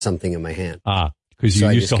something in my hand. Because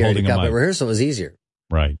you're used to holding a mic. At rehearsal, it was easier.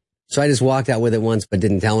 Right. So I just walked out with it once, but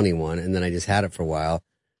didn't tell anyone. And then I just had it for a while.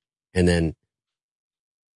 And then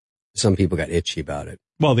some people got itchy about it.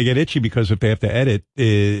 Well, they get itchy because if they have to edit,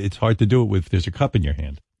 it's hard to do it with there's a cup in your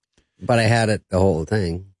hand. But I had it the whole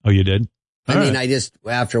thing. Oh, you did? I just,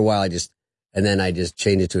 after a while, and then I just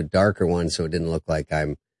changed it to a darker one so it didn't look like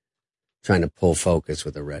I'm trying to pull focus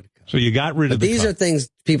with a red cup. So you got rid of the cup. These are things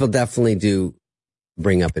people definitely do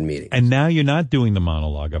bring up in meetings. And now you're not doing the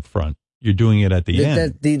monologue up front. You're doing it at the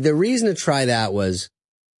end. The reason to try that was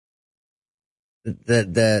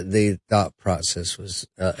the thought process was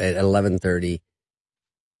at 11:30,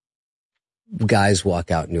 guys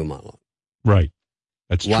walk out and do a monologue. Right.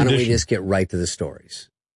 That's Why tradition. don't we just get right to the stories?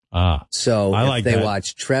 So I if like they that.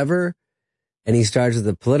 watch Trevor and he starts with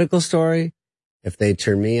a political story, if they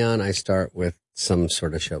turn me on, I start with some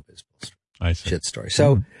sort of showbiz shit story.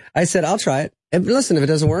 So I said, I'll try it. If it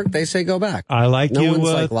doesn't work, they say go back. I like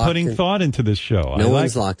you putting thought into this show. No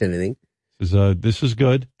one's locked in anything. This is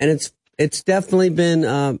good. And it's definitely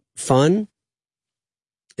been fun.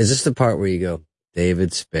 Is this the part where you go,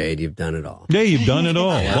 David Spade, you've done it all? Yeah, you've done it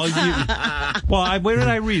all. Where did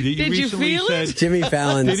I read it? Did you feel it? Jimmy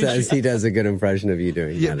Fallon says he does a good impression of you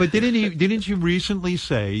doing that. Yeah, but didn't you recently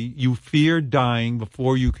say you fear dying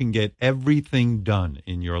before you can get everything done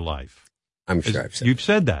in your life? I'm sure I've said You've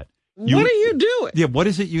said that. What are you doing? Yeah, what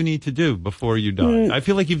is it you need to do before you die? I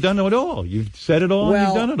feel like you've done it all. You've said it all and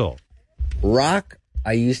you've done it all. Rock,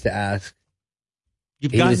 I used to ask.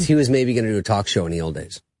 He was maybe going to do a talk show in the old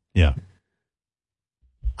days. Yeah.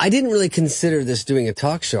 I didn't really consider this doing a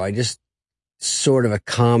talk show. I just sort of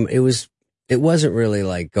it wasn't really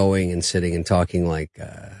like going and sitting and talking like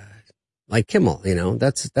Kimmel, you know,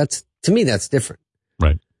 that's, to me, that's different.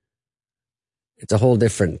 Right. It's a whole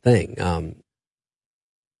different thing.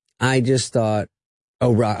 I just thought,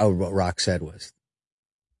 what Rock said was,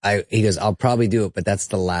 he goes, I'll probably do it, but that's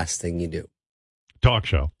the last thing you do. Talk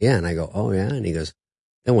show. Yeah. And I go, oh yeah. And he goes,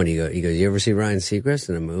 then what do you go? He goes, you ever see Ryan Seacrest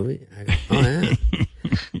in a movie? I go, oh yeah.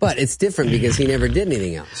 But it's different because he never did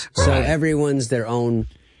anything else. Right. So everyone's their own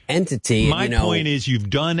entity. My point is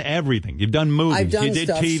you've done everything. You've done movies. You did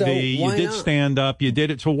stuff, TV. So you did stand up. You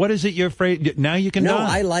did it. So what is it you're afraid? Now you can die. No,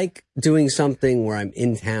 I like doing something where I'm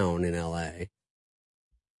in town in LA.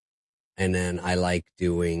 And then I like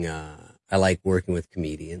working with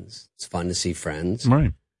comedians. It's fun to see friends.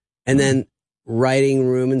 Right. And then writing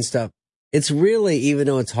room and stuff. It's really, even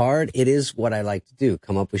though it's hard, it is what I like to do.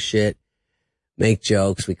 Come up with shit, make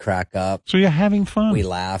jokes, we crack up. So you're having fun. We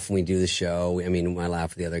laugh when we do the show. I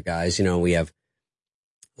laugh with the other guys. You know, we have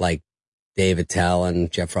like Dave Attell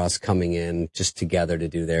and Jeff Ross coming in just together to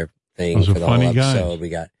do their thing for the whole episode. Guys. We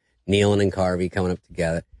got Nealon and Carvey coming up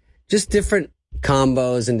together. Just different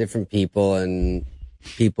combos and different people, and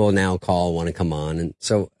people now want to come on. And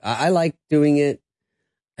so I like doing it.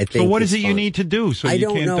 I think so what is it you need to do so you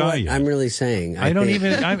can't die yet? I'm really saying. I don't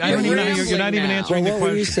even know. You're not even answering the question.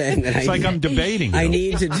 What were you saying? It's like I'm debating. I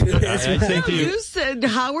need to do this.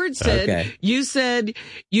 Howard said, you said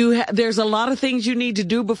there's a lot of things you need to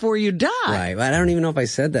do before you die. Right. But I don't even know if I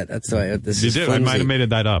said that. That's why this is flimsy. I might have made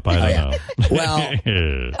that up. I don't know.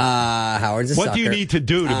 Well, Howard's a sucker. What do you need to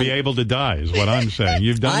do to be able to die is what I'm saying.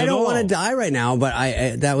 You've done it all. I don't want to die right now,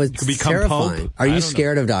 but that was terrifying. Pope? Are you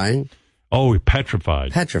scared of dying? Oh,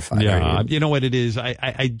 petrified. Petrified. Yeah. You know what it is?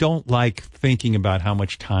 I don't like thinking about how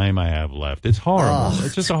much time I have left. It's horrible.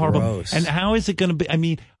 It's just a horrible. Gross. And how is it going to be? I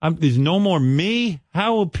mean, there's no more me.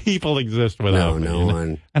 How will people exist without me? No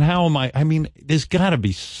one. And how am I? I mean, there's got to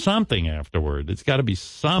be something afterward. It's got to be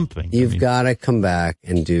something. You've got to come back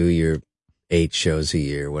and do your 8 shows a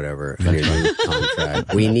year, whatever, on your new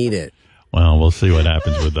contract. We need it. Well, we'll see what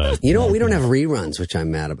happens with that. You know, we don't have reruns, which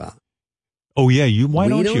I'm mad about. Oh, yeah. Why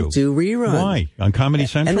don't you? We don't do reruns. Why? On Comedy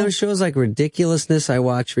Central? And those shows like Ridiculousness, I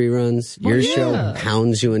watch reruns. Your show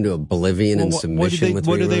pounds you into oblivion and submission with reruns.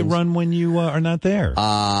 What do they run when you are not there?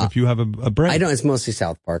 If you have a break? I don't. It's mostly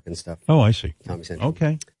South Park and stuff. Oh, I see. Comedy Central.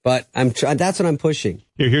 Okay. But that's what I'm pushing.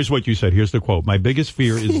 Here's what you said. Here's the quote. My biggest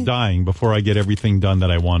fear is dying before I get everything done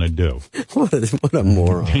that I want to do. What a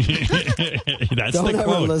moron. That's don't the ever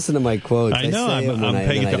quote. Listen to my quotes. I know. I'm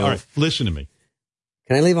paying attention. All right, listen to me.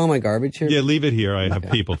 Can I leave all my garbage here? Yeah, leave it here. I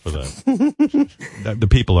have people for that. The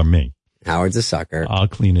people are me. Howard's a sucker. I'll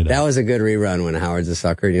clean it up. That was a good rerun when Howard's a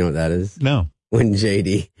sucker. You know what that is? No. When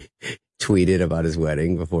JD tweeted about his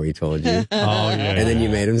wedding before he told you. Oh, yeah. And then you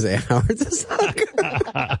made him say Howard's a sucker.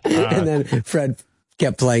 And then Fred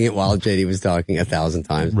kept playing it while JD was talking 1,000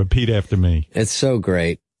 times. Repeat after me. It's so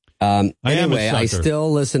great. Anyway, I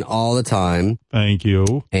still listen all the time. Thank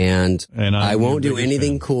you. And I won't do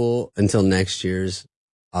anything cool until next year's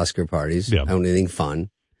Oscar parties. Yeah. Anything fun.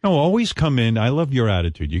 No, always come in. I love your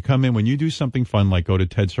attitude. You come in when you do something fun, like go to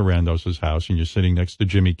Ted Sarandos's house and you're sitting next to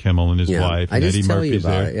Jimmy Kimmel and his wife. And Eddie Murphy's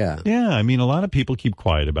there. It, yeah. Yeah. I mean, a lot of people keep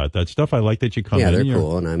quiet about that stuff. I like that you come in. Yeah, they're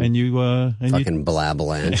cool. And you fucking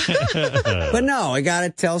blabberland. But no, I got to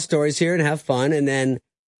tell stories here and have fun. And then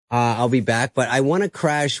I'll be back. But I want to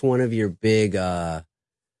crash one of your big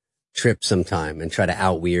trips sometime and try to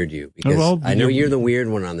out-weird you. Because I know you're the weird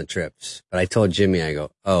one on the trips. But I told Jimmy, I go,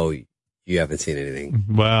 oh, you haven't seen anything.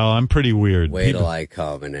 Well, I'm pretty weird. Wait till I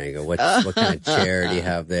come and I go, what kind of chair do you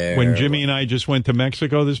have there? When Jimmy and I just went to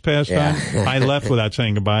Mexico this past time, I left without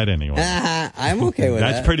saying goodbye to anyone. I'm okay with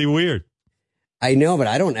that. That's pretty weird. I know, but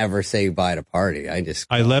I don't ever say bye to party.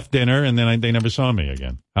 I left dinner and then they never saw me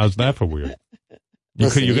again. How's that for weird?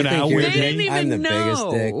 Listen, you're going to out-weird me? They didn't even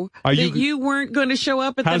know that you weren't going to show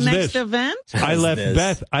up at the next event? I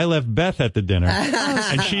left Beth at the dinner,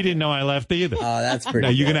 and she didn't know I left either. Oh, that's pretty.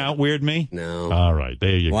 Now, you going to out-weird me? No. All right,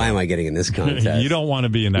 there you go. Why am I getting in this contest? You don't want to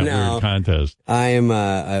be in that weird contest. I am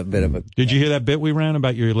a bit of a... Did you hear that bit we ran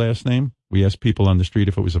about your last name? We asked people on the street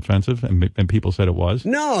if it was offensive, and people said it was.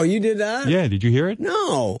 No, you did that? Yeah, did you hear it?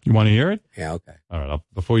 No. You want to hear it? Yeah, okay. All right,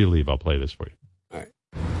 before you leave, I'll play this for you.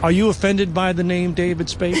 Are you offended by the name David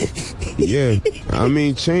Spade? Yeah. I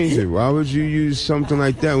mean, change it. Why would you use something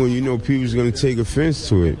like that when you know people's going to take offense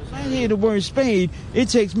to it? I hear the word spade. It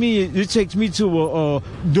takes me to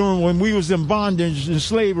during when we was in bondage and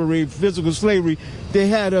slavery, physical slavery, they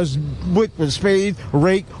had us with spades,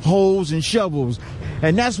 rake, hoes, and shovels.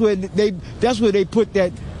 And that's where they put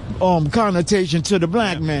that connotation to the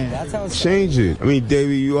black man. That's how it's change it. I mean,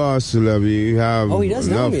 David, you are a celebrity. You have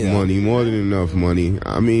enough money, more than enough money.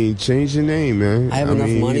 I mean, change your name, man. I have enough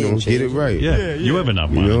money. Get it right. Yeah, you have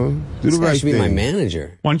enough money. Do the right thing. Be my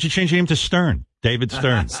manager. Why don't you change your name to Stern? David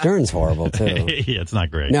Stern. Stern's horrible too. Yeah, it's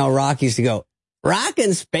not great. No, Rock used to go, Rock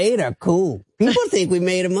and Spade are cool. People think we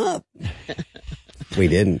made them up. We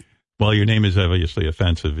didn't. Well, your name is obviously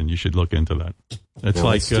offensive, and you should look into that. It's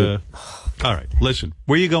all right, listen.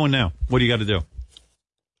 Where are you going now? What do you got to do?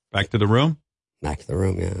 Back to the room? Back to the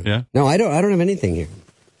room, yeah. Yeah? No, I don't have anything here.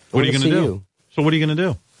 What are you going to do? So what are you going to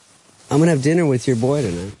do? I'm going to have dinner with your boy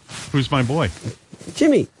tonight. Who's my boy?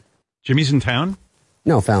 Jimmy. Jimmy's in town?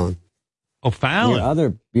 No, Fallon. Oh,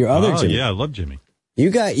 Fallon. Your other Jimmy. Yeah, I love Jimmy.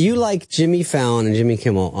 You like Jimmy Fallon and Jimmy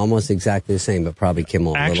Kimmel almost exactly the same, but probably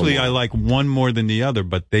Kimmel Actually, I like one more than the other,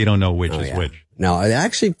 but they don't know which is which. No,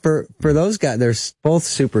 actually, for those guys, they're both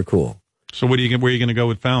super cool. So where are you going to go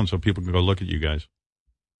with Fallon so people can go look at you guys?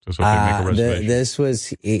 So they make a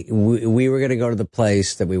reservation. We were going to go to the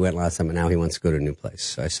place that we went last time, and now he wants to go to a new place.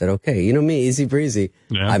 So I said, okay, you know me, easy breezy.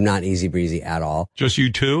 Yeah. I'm not easy breezy at all. Just you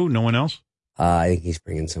two? No one else? I think he's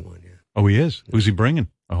bringing someone, yeah. Oh, he is? Who's he bringing?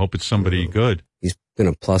 I hope it's somebody good. He's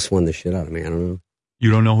going to +1 the shit out of me. I don't know. You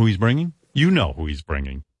don't know who he's bringing? You know who he's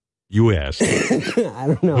bringing. You asked. I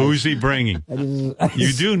don't know. Who's he bringing?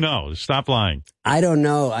 You do know. Stop lying. I don't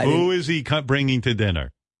know. Who is he bringing to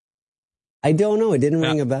dinner? I don't know. It didn't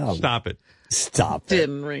ring a bell. Stop it. Stop it.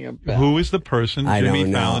 Didn't ring a bell. Who is the person Jimmy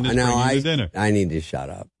Fallon is bringing to dinner? I need to shut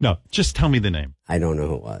up. No, just tell me the name. I don't know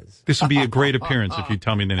who it was. This will be a great appearance if you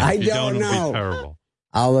tell me the name. If you don't know. It'll be terrible.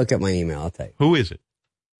 I'll look at my email. I'll tell you. Who is it?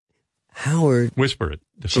 Howard. Whisper it.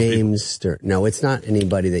 James Stern. No, it's not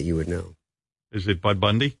anybody that you would know. Is it Bud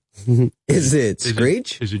Bundy? Is it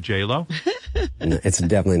Screech? Is it J-Lo? No, it's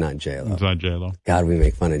definitely not J-Lo. It's not J-Lo. God, we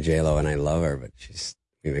make fun of J-Lo, and I love her, but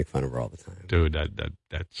we make fun of her all the time. Dude,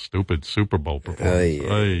 that stupid Super Bowl performance.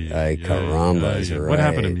 Caramba is right. What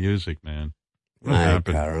happened to music, man? What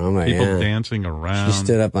happened? Caramba, people dancing around. She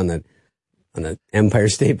stood up on the Empire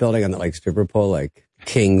State Building on the stripper pole like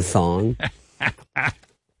King Thong.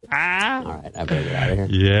 All right, I better get out of here.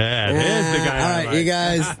 Yeah, there's the guy. All right, you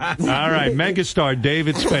guys. All right, megastar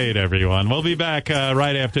David Spade, everyone. We'll be back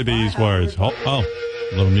right after these words. Oh,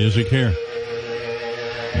 a little music here.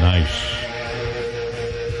 Nice.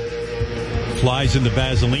 Flies in the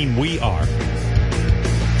Vaseline, we are.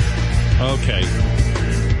 Okay.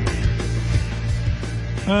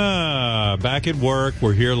 Back at work.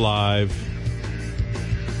 We're here live.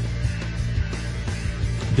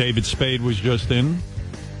 David Spade was just in.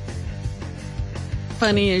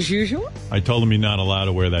 Funny as usual. I told him he's not allowed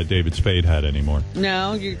to wear that David Spade hat anymore.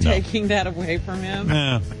 No, you're taking that away from him?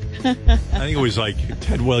 Yeah. I think it was like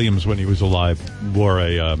Ted Williams when he was alive wore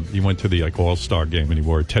he went to the All-Star game and he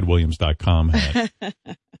wore a TedWilliams.com hat.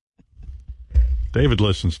 David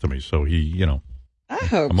listens to me, so he, I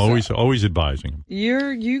hope I'm always advising him.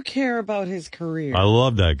 You care about his career. I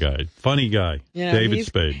love that guy. Funny guy. David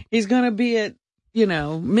Spade. He's going to be at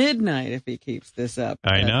midnight if he keeps this up.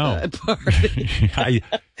 I know.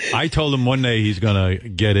 I told him one day he's going to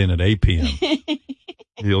get in at 8 p.m.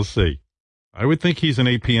 You'll see. I would think he's an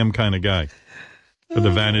 8 p.m. kind of guy for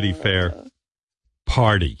the Vanity Fair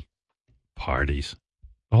parties.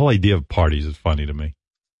 The whole idea of parties is funny to me.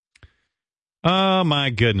 Oh, my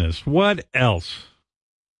goodness. What else?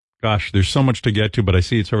 Gosh, there's so much to get to, but I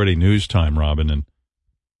see it's already news time, Robin, and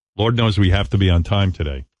Lord knows we have to be on time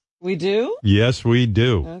today. We do? Yes, we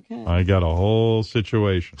do. Okay. I got a whole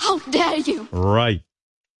situation. How dare you? Right.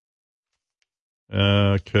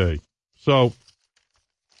 Okay. So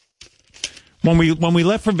when we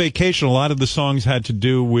left for vacation, a lot of the songs had to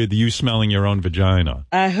do with you smelling your own vagina.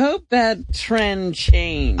 I hope that trend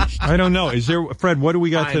changed. I don't know. Is there, Fred, what do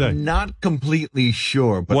we got today? I'm not completely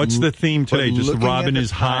sure. But what's the theme today? Just Robin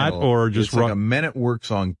is hot or just... It's like a Men at Work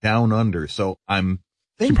song, Down Under. So I'm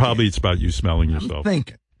thinking. Probably it's about you smelling yourself. I'm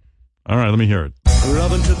thinking. All right, let me hear it.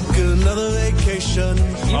 Robin took another vacation.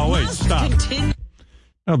 Wait, stop.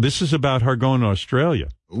 No, this is about her going to Australia.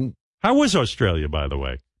 Ooh. How was Australia, by the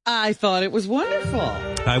way? I thought it was wonderful.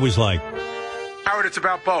 I was like... Howard, it's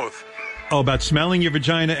about both. Oh, about smelling your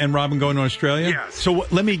vagina and Robin going to Australia? Yes. So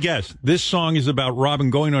let me guess. This song is about Robin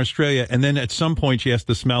going to Australia, and then at some point she has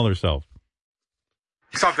to smell herself.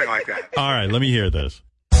 Something like that. All right, let me hear this.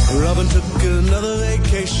 Robin took another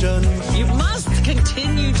vacation. You must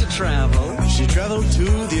continue to travel. She traveled to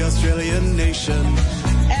the Australian nation.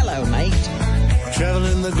 Hello, mate.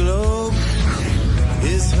 Traveling the globe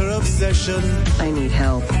is her obsession. I need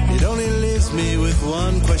help. It only leaves me with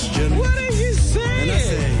one question. What are you saying? And I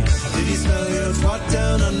say, did you smell your twat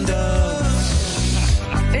down under?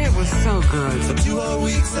 It was so good. For 2 whole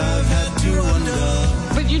weeks I've had to wonder.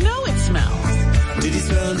 But it smells. Did you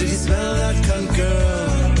smell that cunt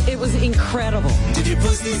girl? It was incredible. Did your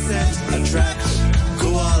pussy scent attract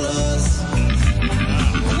koalas?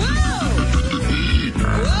 Whoa!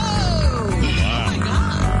 Whoa! Oh, my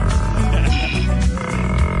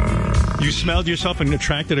God. You smelled yourself and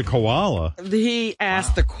attracted a koala? He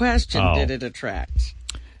asked the question, did it attract?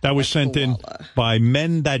 That was sent in by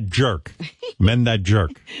Men That Jerk. Men That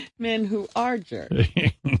Jerk. Men who are jerks.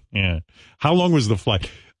 Yeah. How long was the flight?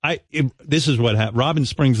 This is what happened. Robin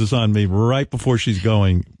springs this on me right before she's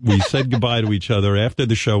going. We said goodbye to each other after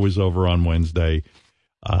the show was over on Wednesday.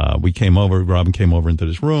 We came over. Robin came over into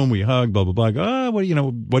this room. We hugged. Blah blah blah. I go, what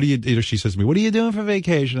do you do? She says to me, "What are you doing for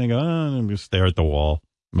vacation?" I go, I'm going to stare at the wall.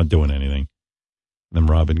 I'm not doing anything. And then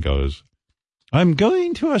Robin goes, "I'm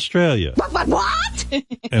going to Australia." What?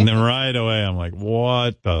 And then right away, I'm like,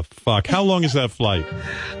 "What the fuck? How long is that flight?"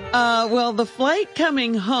 Well, the flight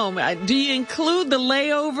coming home, do you include the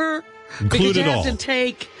layover? Include it all. Because you have to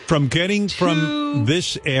take from getting from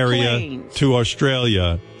this area planes to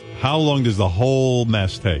Australia, how long does the whole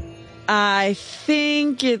mess take? I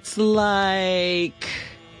think it's like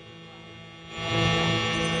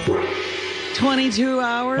 22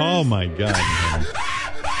 hours. Oh, my God.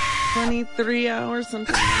 23 hours,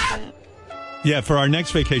 something like that. Yeah, for our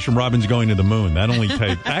next vacation, Robin's going to the moon. That only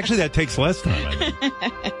takes... Actually, that takes less time, I think.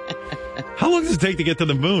 How long does it take to get to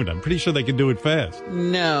the moon? I'm pretty sure they can do it fast.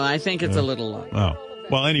 No, I think it's a little long. Oh.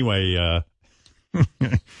 Well, anyway,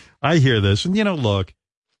 I hear this. And, look,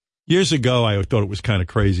 years ago, I thought it was kind of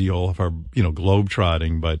crazy, all of our,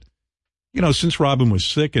 globe-trotting. But, since Robin was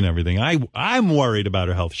sick and everything, I'm worried about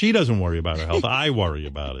her health. She doesn't worry about her health. I worry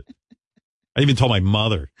about it. I even told my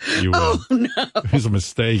mother. Oh, no. It was a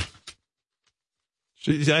mistake.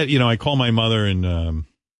 I call my mother and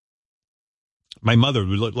my mother,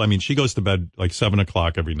 she goes to bed like 7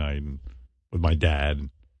 o'clock every night with my dad. And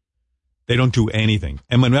they don't do anything.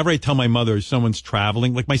 And whenever I tell my mother someone's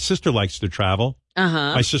traveling, like my sister likes to travel.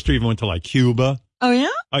 Uh-huh. My sister even went to like Cuba. Oh, yeah?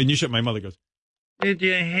 Oh, and my mother goes, "Did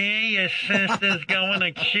you hear your sister's going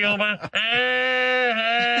to Cuba?"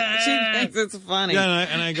 She thinks it's funny. Yeah,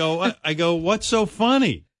 and I go, "What's so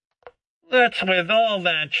funny?" "That's with all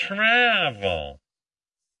that travel."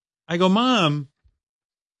 I go, "Mom,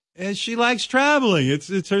 and she likes traveling.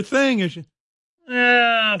 It's her thing." And she,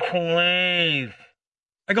 "Oh, please."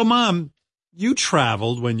 I go, "Mom, you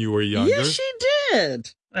traveled when you were younger." Yes, she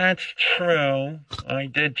did. "That's true. I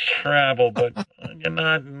did travel, but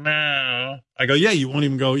not now." I go, "Yeah, you won't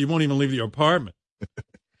even leave your apartment."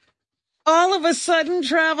 All of a sudden,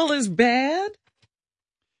 travel is bad?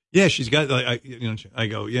 Yeah, she's got, I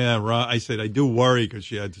go, "Yeah, I said, I do worry because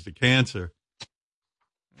she had the cancer."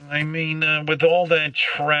 "I mean, with all that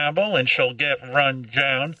travel and she'll get run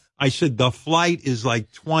down." I said, "The flight is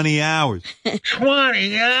like 20 hours.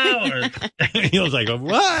 20 hours? He was like,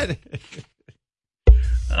 "What?"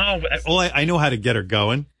 "Oh, well, I know how to get her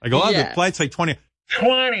going." I go, "Oh, The flight's like 20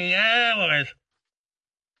 hours.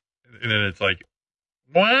 And then it's like,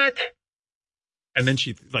 what? And then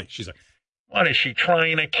she's like, what, is she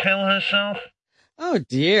trying to kill herself? Oh,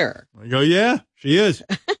 dear. I go, yeah, she is.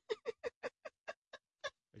 I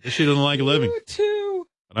guess she doesn't like living. You too.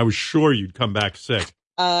 And I was sure you'd come back sick.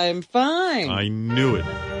 I'm fine. I knew it.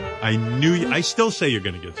 I knew you. I still say you're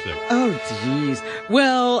going to get sick. Oh, jeez.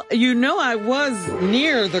 Well, I was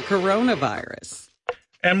near the coronavirus.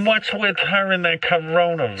 And what's with her and the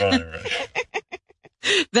coronavirus?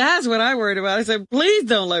 That's what I worried about. I said, please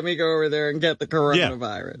don't let me go over there and get the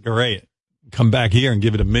coronavirus. Yeah, great. Come back here and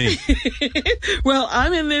give it to me. Well,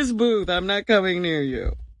 I'm in this booth. I'm not coming near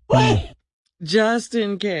you. Just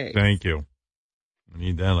in case. Thank you. I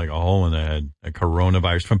need that like a hole in the head. A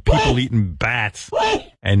coronavirus from people eating bats.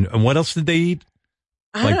 And what else did they eat?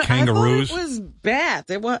 Like kangaroos? I thought it was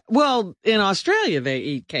bats. Well, in Australia, they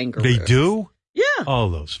eat kangaroos. They do? Yeah. Oh,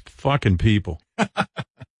 those fucking people.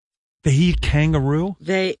 They eat kangaroo?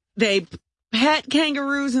 They pet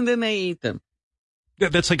kangaroos and then they eat them.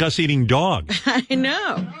 That's like us eating dogs. I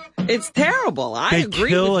know. It's terrible. I agree with you. They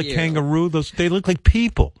kill a kangaroo. They look like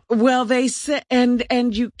people. Well, they say, and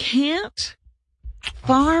you can't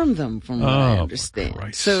farm them from what I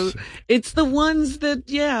understand. So it's the ones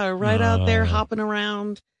that, are right out there hopping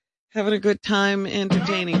around, having a good time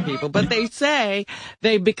entertaining people. But they say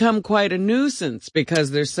they become quite a nuisance because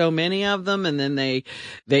there's so many of them, and then they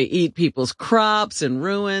eat people's crops and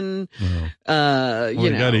ruin,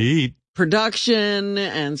 gotta eat. Production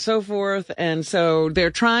and so forth. And so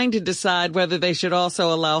they're trying to decide whether they should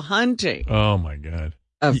also allow hunting. Oh my God.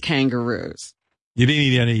 Of kangaroos. You didn't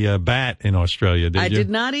eat any bat in Australia, did you? I did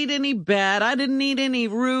not eat any bat. I didn't eat any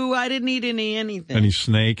roo. I didn't eat anything. Any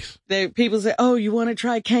snakes? People say, oh, you want to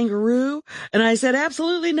try kangaroo? And I said,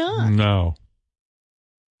 absolutely not. No.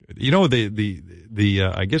 You know,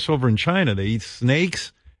 I guess over in China, they eat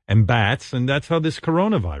snakes and bats, and that's how this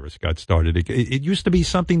coronavirus got started. It used to be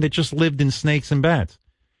something that just lived in snakes and bats,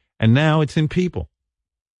 and now it's in people.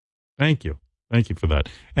 Thank you. Thank you for that.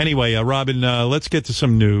 Anyway, Robin, let's get to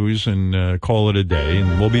some news and call it a day.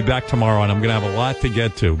 And we'll be back tomorrow, and I'm going to have a lot to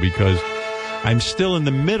get to because I'm still in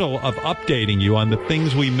the middle of updating you on the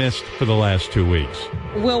things we missed for the last 2 weeks.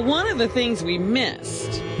 Well, one of the things we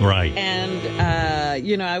missed. Right. And,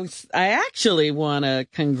 I actually want to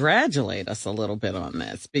congratulate us a little bit on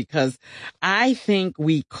this because I think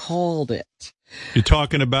we called it. You're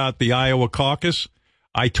talking about the Iowa caucus?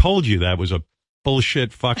 I told you that was a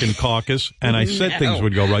bullshit fucking caucus, and I said things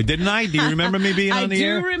would go right. Didn't I? Do you remember me being on the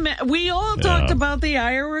air? I do remember. We all talked about the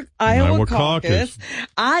Iowa caucus.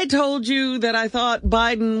 I told you that I thought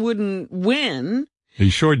Biden wouldn't win. He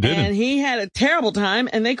sure didn't. And he had a terrible time,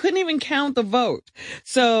 and they couldn't even count the vote.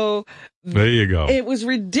 So there you go. It was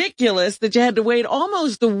ridiculous that you had to wait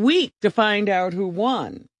almost a week to find out who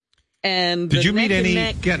won. And did you meet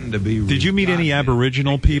any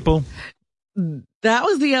Aboriginal people? That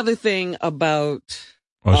was the other thing about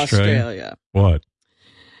Australia. What?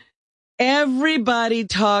 Everybody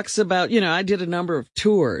talks about, I did a number of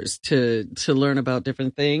tours to learn about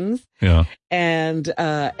different things. Yeah. And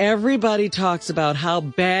everybody talks about how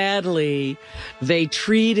badly they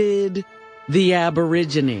treated the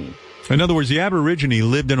Aborigine. In other words, the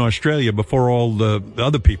Aborigine lived in Australia before all the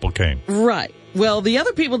other people came. Right. Well, the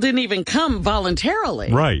other people didn't even come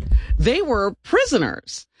voluntarily. Right. They were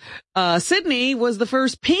prisoners. Sydney was the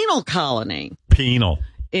first penal colony. Penal.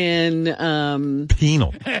 In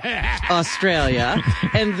penal Australia.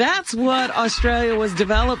 And that's what Australia was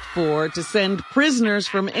developed for, to send prisoners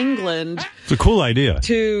from England. It's a cool idea.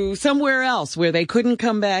 To somewhere else where they couldn't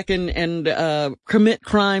come back and commit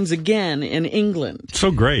crimes again in England.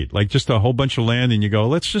 So great. Like just a whole bunch of land and you go,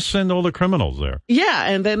 let's just send all the criminals there. Yeah.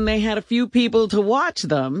 And then they had a few people to watch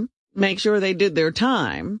them, make sure they did their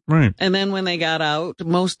time. Right. And then when they got out,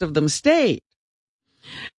 most of them stayed.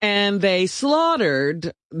 And they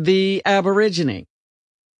slaughtered the Aborigine.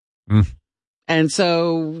 And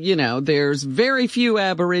so, there's very few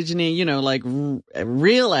Aborigine, like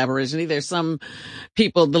real Aborigine. There's some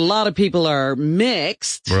people, a lot of people are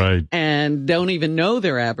mixed. Right. And don't even know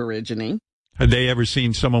they're Aborigine. Had they ever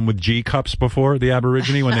seen someone with G cups before, the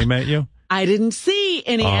Aborigine, when they met you? I didn't see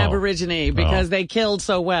any Aborigine because they killed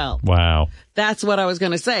so well. Wow. That's what I was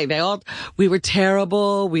going to say. We were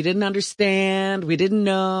terrible. We didn't understand. We didn't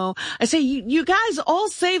know. I say, you guys all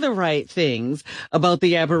say the right things about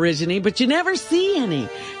the Aborigine, but you never see any.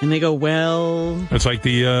 And they go, well. It's like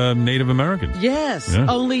the Native Americans. Yes. Yeah.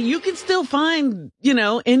 Only you can still find,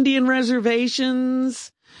 Indian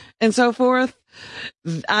reservations and so forth.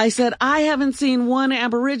 I said, I haven't seen one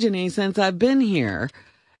Aborigine since I've been here.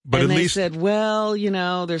 But and at they least said, well,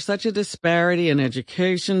 there's such a disparity in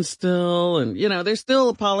education still. And, they're still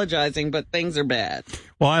apologizing, but things are bad.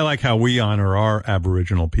 Well, I like how we honor our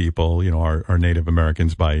Aboriginal people, our Native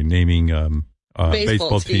Americans, by naming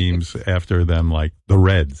baseball teams after them, like the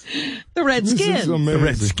Reds. The Redskins. The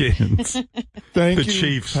Redskins. Thank the you,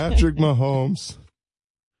 Chiefs. Patrick Mahomes.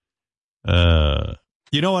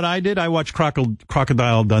 You know what I did? I watched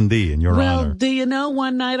Crocodile Dundee in your honor. Well, do you know,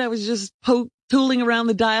 one night I was just tooling around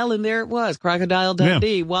the dial, and there it was, Crocodile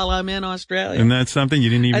Dundee, while I'm in Australia. And that's something you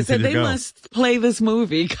didn't even. I said they go. must play this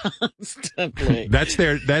movie constantly. That's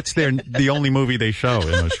the only movie they show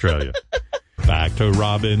in Australia. Back to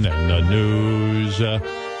Robin and the news. The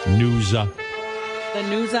news.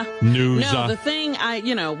 No, the thing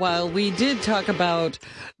while we did talk about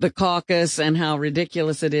the caucus and how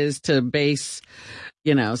ridiculous it is to base,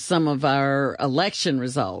 some of our election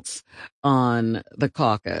results on the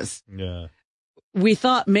caucus. Yeah. We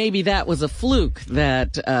thought maybe that was a fluke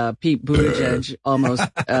that Pete Buttigieg almost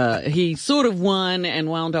he sort of won and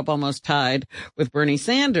wound up almost tied with Bernie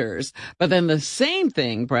Sanders. But then the same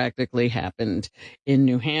thing practically happened in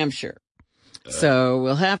New Hampshire. So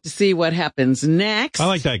we'll have to see what happens next. I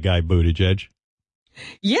like that guy, Buttigieg.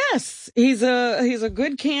 Yes, he's a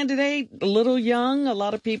good candidate, a little young. A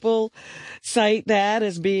lot of people cite that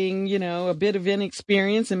as being, a bit of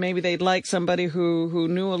inexperience, and maybe they'd like somebody who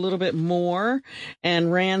knew a little bit more and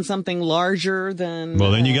ran something larger than.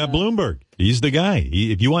 Well, then you got Bloomberg. He's the guy.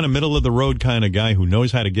 If you want a middle of the road kind of guy who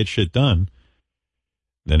knows how to get shit done,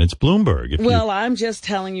 then it's Bloomberg. I'm just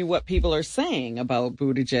telling you what people are saying about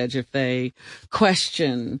Buttigieg if they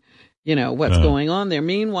question what's going on there.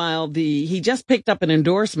 Meanwhile, he just picked up an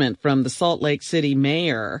endorsement from the Salt Lake City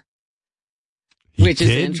mayor, which is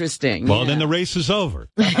interesting. Well, then the race is over.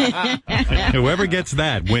 Whoever gets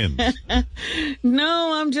that wins.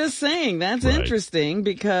 No, I'm just saying that's interesting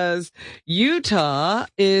because Utah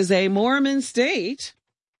is a Mormon state,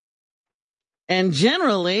 and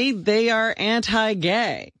generally they are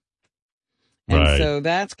anti-gay. And so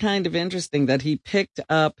that's kind of interesting that he picked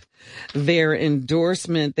up their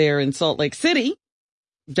endorsement there in Salt Lake City.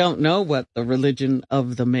 Don't know what the religion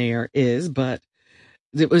of the mayor is, but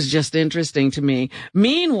it was just interesting to me.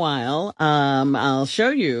 Meanwhile, I'll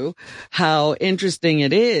show you how interesting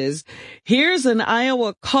it is. Here's an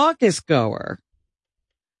Iowa caucus goer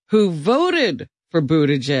who voted for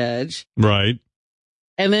Buttigieg. Right.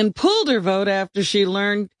 And then pulled her vote after she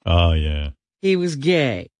learned. Oh, yeah. He was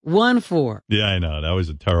gay. 1-4. Yeah, I know. That was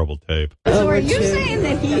a terrible tape. So are you saying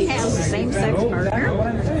that he has a same-sex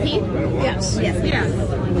partner? Yes.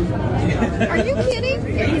 Are you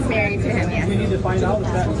kidding? Yeah, he's married to him, yes. We need to find out if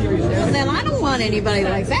that's serious. Well, then I don't want anybody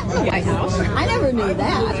like that in the White House. I never knew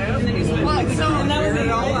that. Well, so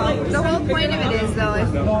the whole point of it is, though,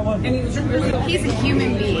 he's a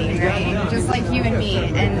human being, right? Just like you and me,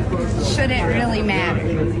 and should it really matter?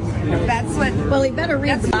 That's what... Well, he better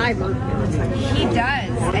read the Bible. He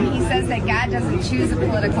does, and he says that God doesn't choose a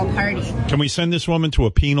political party. Can we send this woman to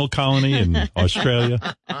a penal colony in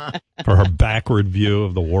Australia for her backward view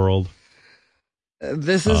of the world?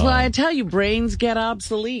 This is why I tell you, brains get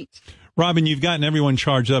obsolete. Robin, you've gotten everyone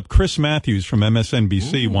charged up. Chris Matthews from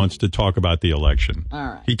MSNBC wants to talk about the election. All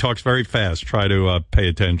right. He talks very fast. Try to pay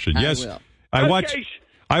attention. Yes, I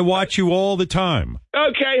watch you all the time.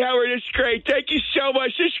 Okay, Howard, it's great. Thank you so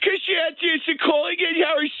much. This is Chris Matthews calling in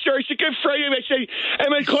Howard Stern. It's a good friend of mine.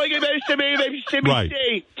 I'm calling him MSNBC. Right.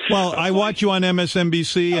 Well, I watch you on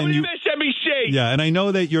MSNBC. And you MSNBC. Yeah, and I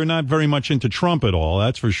know that you're not very much into Trump at all.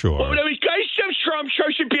 That's for sure. Well, no, guys, Trump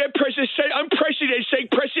should be unprecedented. Saying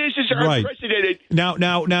precedents are unprecedented.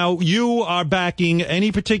 Now, you are backing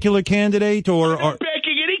any particular candidate or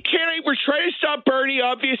backing any candidate. We're trying to stop Bernie.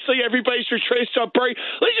 Obviously, everybody's trying to stop Bernie.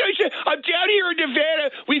 Listen, I'm down here in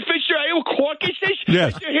Nevada. We finished our Iowa caucuses.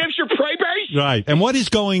 Yes. New Hampshire primaries. Right. And what is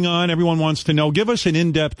going on? Everyone wants to know. Give us an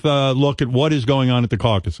in-depth look at what is going on at the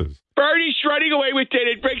caucuses. Bernie's running away with it.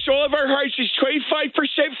 It breaks all of our hearts. He's 25%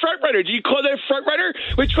 front runner. Do you call that a front runner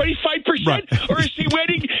with 25%? Right. Or is he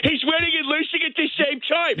winning? He's winning and losing at the same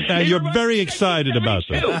time. Now, you're very excited about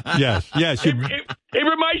that. Yes. It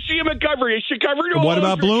reminds me of a governor. It's a governor. What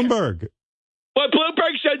about Bloomberg? Well,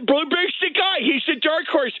 Bloomberg said Bloomberg's the guy. He's the dark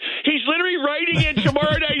horse. He's literally writing in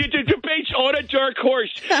tomorrow night at the debates on a dark horse.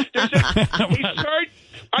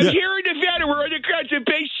 I'm here in Nevada. We're on the ground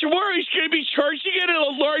debates tomorrow. He's going to be charging it at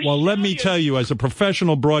a large. Well, let me tell you, as a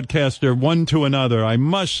professional broadcaster, one to another, I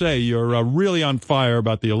must say you're really on fire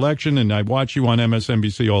about the election, and I watch you on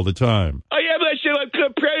MSNBC all the time. I am. Listen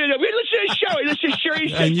to the show. Listen to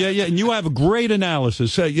serious. And and you have a great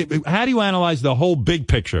analysis. How do you analyze the whole big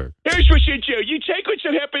picture? Here's what you do. You take what's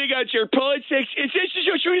happening out there, politics. This is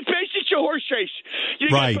a horse race. You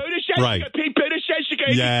got Buttigieg, you got Pete Buttigieg, you got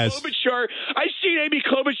Amy Klobuchar. I've seen Amy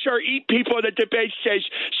Klobuchar eat people on the debate stage.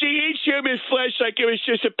 She eats human flesh like it was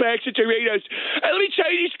just a box of Doritos. And let me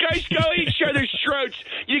tell you, these guys go at each other's throats.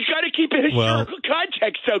 You got to keep a historical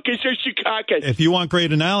context, though, because they're Chicagoans. If you want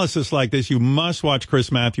great analysis like this, you must watch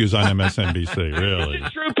Chris Matthews on MSNBC, really.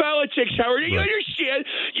 It's true politics, Howard. You understand.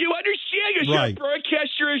 You understand you're a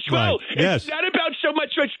broadcaster as well. It's not about so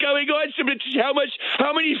much what's going on, so it's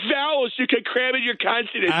how many vowels you can cram in your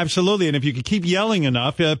consonants. Absolutely. And if you can keep yelling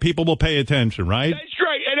enough, people will pay attention, right? That's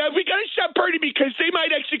right. And we got to stop Bernie because they might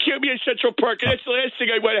execute me in Central Park, and that's the last thing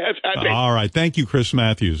I want to have happen. All right. Thank you, Chris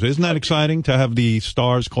Matthews. Isn't that exciting to have the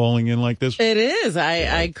stars calling in like this? It is.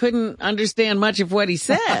 I couldn't understand much of what he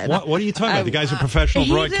said. What are you talking about? The guy's a professional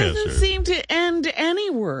broadcaster. He doesn't seem to end any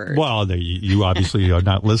word. Well, you obviously are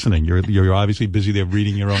not listening. You're obviously busy there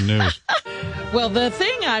reading your own news. Well, the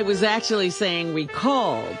thing I was actually saying we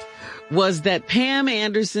called was that Pam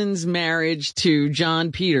Anderson's marriage to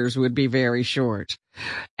John Peters would be very short.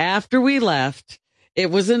 After we left, it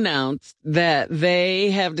was announced that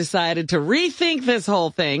they have decided to rethink this whole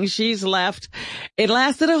thing. She's left. It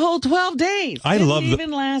lasted a whole 12 days. Didn't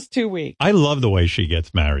even last 2 weeks. I love the way she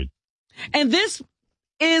gets married. And this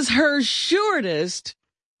is her shortest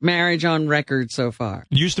marriage on record so far.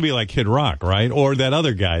 It used to be like Kid Rock, right? Or that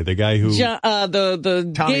other guy, the guy who...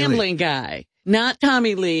 the gambling guy. Not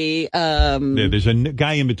Tommy Lee. There's a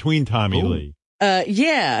guy in between Tommy Lee.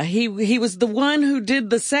 Yeah, he was the one who did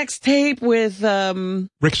the sex tape with,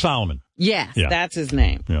 Rick Solomon. Yes, that's his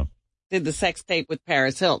name. Yeah. Did the sex tape with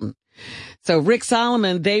Paris Hilton. So Rick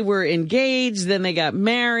Solomon, they were engaged, then they got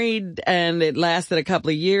married, and it lasted a couple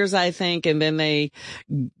of years, I think, and then they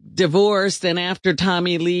divorced, and after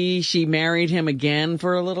Tommy Lee, she married him again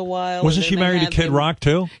for a little while. Wasn't she married to Kid Rock,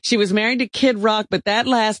 too? She was married to Kid Rock, but that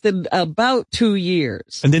lasted about 2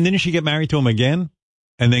 years. And then didn't she get married to him again?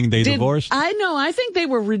 And then they divorced? I know. I think they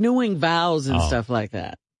were renewing vows and stuff like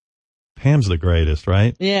that. Pam's the greatest,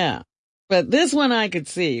 right? Yeah. But this one I could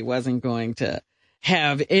see wasn't going to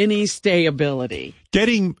have any stayability.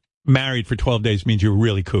 Getting married for 12 days means you're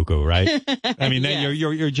really cuckoo, right? I mean,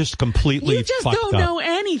 you're just completely fucked up. You just don't know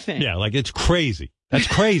anything. Yeah, like it's crazy. That's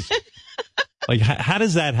crazy. Like, how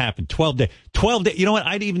does that happen? 12 days. 12 days. You know what?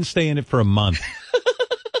 I'd even stay in it for a month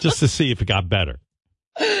just to see if it got better.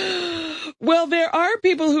 Well, there are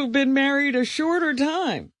people who've been married a shorter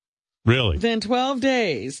time. Really? Than 12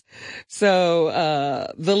 days.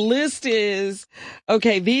 So, the list is,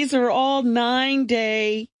 okay, these are all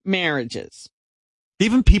 9-day marriages.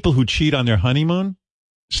 Even people who cheat on their honeymoon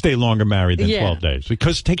stay longer married than 12 days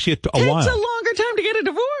because it takes you a while. It takes a longer time to get a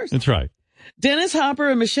divorce. That's right. Dennis Hopper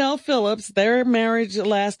and Michelle Phillips, their marriage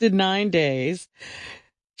lasted 9 days.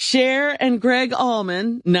 Cher and Greg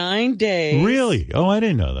Allman, 9 days. Really? Oh, I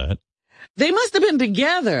didn't know that. They must have been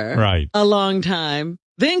together a long time,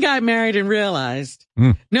 then got married and realized,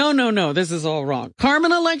 no, this is all wrong.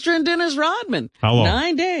 Carmen Electra and Dennis Rodman. How long?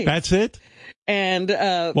 9 days. That's it? And,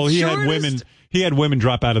 well, he had women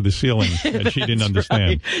drop out of the ceiling and she didn't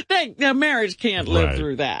understand. Right. That marriage can't live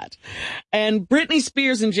through that. And Britney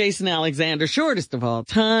Spears and Jason Alexander, shortest of all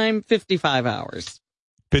time, 55 hours.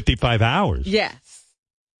 55 hours? Yes.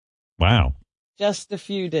 Wow. Just a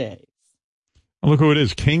few days. Look who it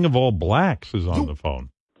is. King of all blacks is on the phone.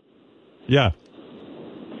 Yeah.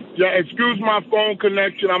 Yeah, excuse my phone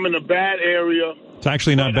connection. I'm in a bad area. It's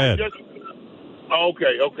actually not bad.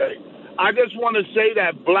 Okay. I just want to say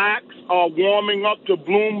that blacks are warming up to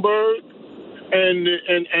Bloomberg, and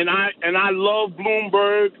I love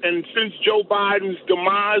Bloomberg. And since Joe Biden's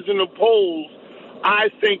demise in the polls, I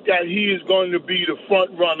think that he is going to be the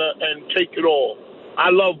front runner and take it all. I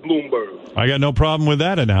love Bloomberg. I got no problem with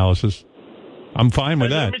that analysis. I'm fine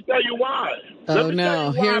with that. Let me tell you why. Oh,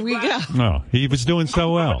 no. Here we go. No, he was doing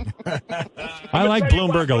so well. I like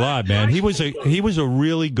Bloomberg a lot, man. He was a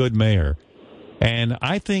really good mayor. And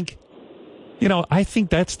I think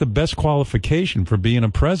that's the best qualification for being a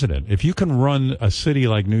president. If you can run a city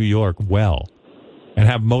like New York well and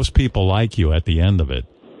have most people like you at the end of it.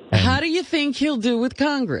 How do you think he'll do with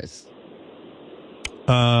Congress?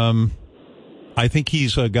 I think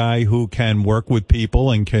he's a guy who can work with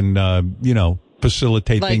people and can,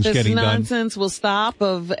 facilitate things getting done. Like this nonsense will stop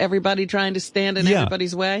of everybody trying to stand in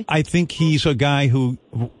everybody's way? I think he's a guy who,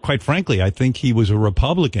 quite frankly, I think he was a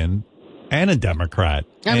Republican and a Democrat.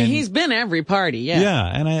 I mean, he's been every party, Yeah,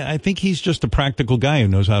 and I think he's just a practical guy who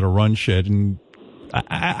knows how to run shit. And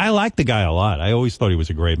I like the guy a lot. I always thought he was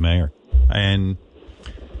a great mayor. And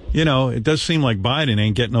you know, it does seem like Biden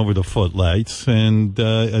ain't getting over the footlights. And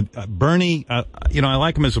Bernie, you know, I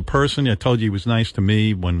like him as a person. I told you he was nice to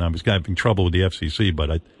me when I was having trouble with the FCC,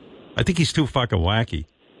 but I think he's too fucking wacky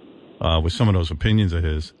with some of those opinions of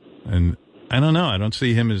his. And I don't know. I don't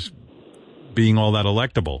see him as being all that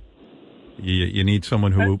electable. You need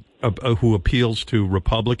someone who appeals to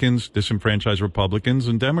Republicans, disenfranchised Republicans,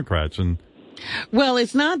 and Democrats. And well,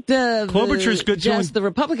 it's not Klobuchar's good just the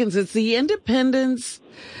Republicans; it's the independents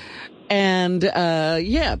and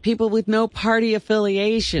people with no party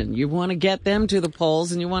affiliation. You want to get them to the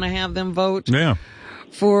polls, and you want to have them vote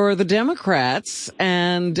for the Democrats.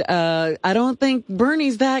 And I don't think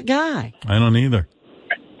Bernie's that guy. I don't either.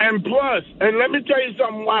 And plus, and let me tell you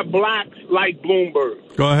something why blacks like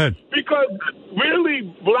Bloomberg. Go ahead. Because really,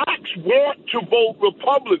 blacks want to vote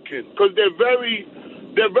Republican because they're very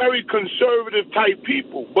conservative type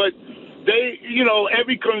people. But they, you know,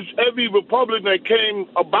 every Republican that came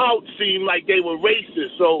about seemed like they were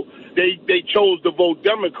racist, so they chose to vote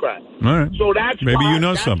Democrat. All right. So that's maybe why, you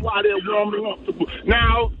know that's something. why they're warming up.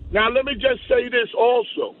 Now let me just say this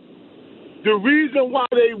also. The reason why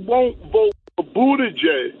they won't vote for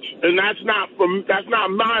Buttigieg, and that's not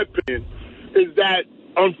my opinion, is that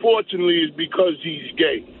unfortunately is because he's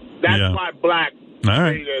gay. That's why black. All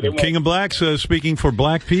right, King of Blacks speaking for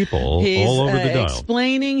black people He's, all over the dial,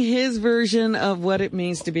 explaining his version of what it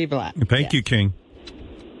means to be black. Thank you, King.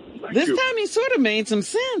 This time he sort of made some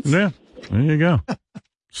sense. Yeah, there you go.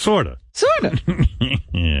 Sorta.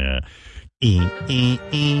 Yeah.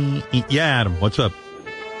 Yeah, Adam, what's up?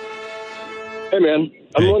 Hey, man.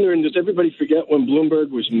 I'm wondering, does everybody forget when Bloomberg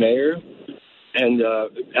was mayor and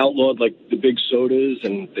outlawed, like, the big sodas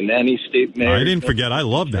and the nanny state mayor? I didn't forget. I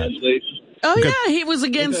love that. Oh, yeah, he was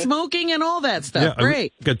against smoking and all that stuff. Yeah,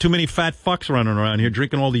 great. Got too many fat fucks running around here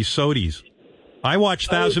drinking all these sodies. I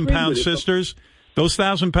watched 1,000-Pound Sisters. Those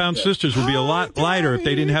 1,000-Pound Sisters would be a lot lighter if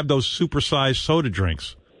they didn't have those supersized soda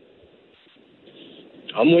drinks.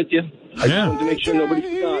 I'm with you. I just wanted to make sure nobody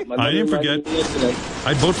forgot. I didn't forget.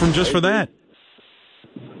 I'd vote for him just for that.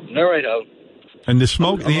 All right, Al. And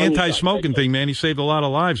the anti-smoking thing, man, he saved a lot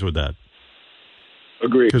of lives with that.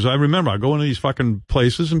 Agreed. Because I remember I go into these fucking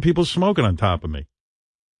places and people smoking on top of me.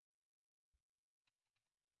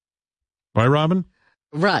 Right, Robin?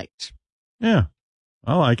 Right. Yeah.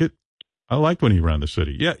 I like it. I liked when he ran the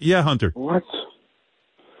city. Yeah, Hunter. What?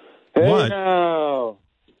 What?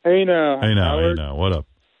 Hey now. What up?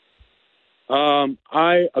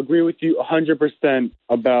 I agree with you 100%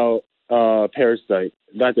 about Parasite.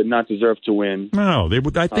 That did not deserve to win. No,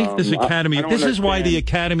 I think this Academy. This is why the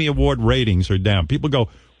Academy Award ratings are down. People go,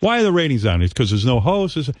 "Why are the ratings down?" It's because there's no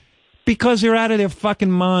hosts. Because they're out of their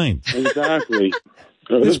fucking mind. Exactly.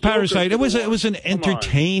 This Parasite. It was an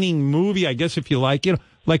entertaining movie, I guess, if you like. You know,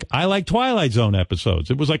 like I like Twilight Zone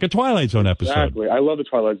episodes. It was like a Twilight Zone episode. Exactly. I love the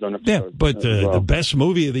Twilight Zone episode. Yeah, but the best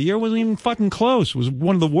movie of the year wasn't even fucking close. It was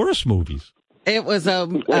one of the worst movies. It was a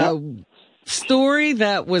story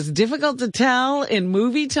that was difficult to tell in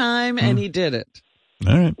movie time, and he did it.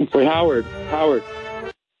 All right. Wait, Howard.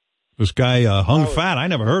 This guy hung fat. I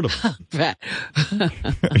never heard of him. Fat.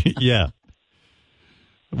 Yeah.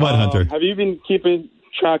 What, Hunter? Have you been keeping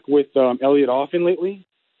track with Elliot Offen lately?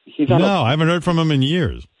 I haven't heard from him in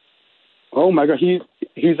years. Oh my God,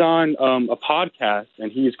 he's on a podcast,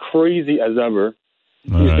 and he's crazy as ever.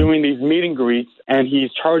 He's doing these meet and greets, and he's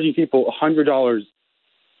charging people $100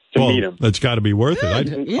 to meet him. That's got to be worth it.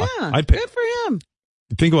 I'd pay. Good for him.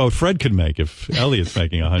 Think about what Fred could make if Elliot's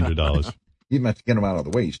making $100. You have to get him out of the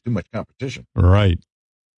way. He's too much competition. Right.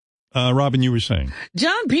 Robin, you were saying.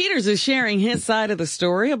 John Peters is sharing his side of the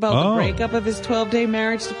story about the breakup of his 12-day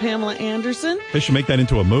marriage to Pamela Anderson. They should make that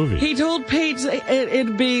into a movie. He told Paige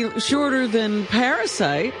it'd be shorter than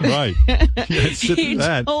Parasite. Right. He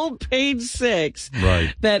told Page 6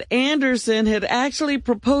 that Anderson had actually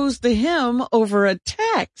proposed to him over a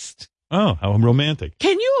text. Oh, how romantic.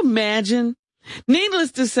 Can you imagine?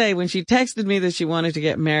 Needless to say, when she texted me that she wanted to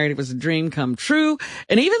get married, it was a dream come true.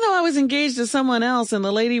 And even though I was engaged to someone else and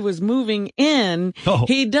the lady was moving in,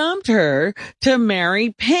 he dumped her to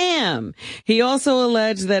marry Pam. He also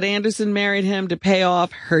alleged that Anderson married him to pay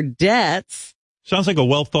off her debts. Sounds like a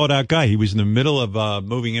well thought out guy. He was in the middle of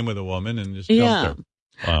moving in with a woman and just dumped her.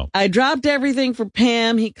 Wow. I dropped everything for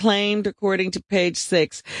Pam, he claimed, according to Page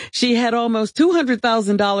 6. She had almost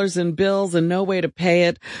 $200,000 in bills and no way to pay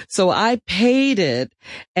it, so I paid it,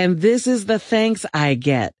 and this is the thanks I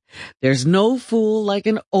get. There's no fool like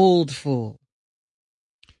an old fool.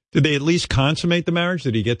 Did they at least consummate the marriage?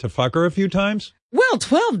 Did he get to fuck her a few times? Well,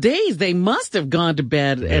 12 days, they must have gone to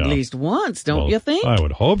bed at least once, don't you think? I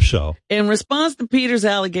would hope so. In response to Peter's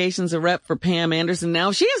allegations, a rep for Pam Anderson,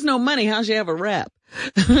 now she has no money, how'll she have a rep?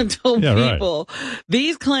 Told people,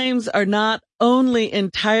 these claims are not only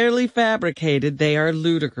entirely fabricated, they are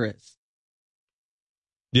ludicrous.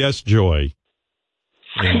 Yes, Joy.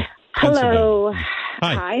 Hello.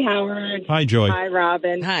 Hi. Hi, Howard. Hi, Joy. Hi,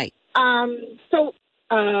 Robin. Hi.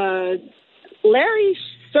 Larry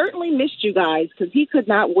certainly missed you guys because he could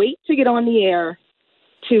not wait to get on the air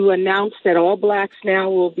to announce that all blacks now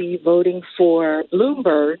will be voting for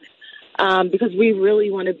Bloomberg because we really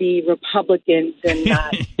want to be Republicans and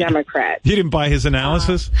not Democrats. You didn't buy his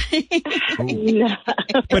analysis? No.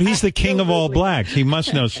 But he's the king of all blacks. He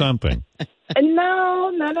must know something. No.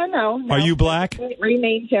 Are you black? We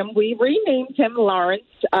renamed him Lawrence.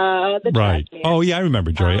 The right. Oh, yeah, I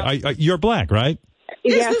remember, Joy. You're black, right?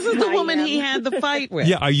 Yes, this is the woman he had the fight with.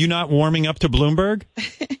 Yeah, are you not warming up to Bloomberg?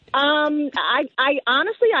 I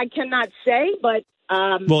honestly, I cannot say, but...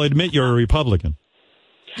 well, admit you're a Republican.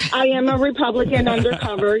 I am a Republican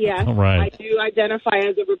undercover, yes. Right. I do identify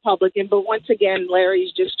as a Republican, but once again,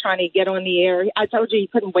 Larry's just trying to get on the air. I told you he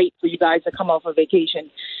couldn't wait for you guys to come off of vacation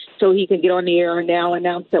so he can get on the air and now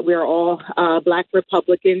announce that we're all black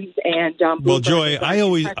Republicans. And well, Joy, I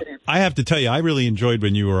have to tell you, I really enjoyed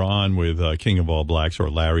when you were on with King of All Blacks, or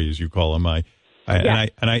Larry, as you call him. And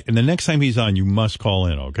the next time he's on, you must call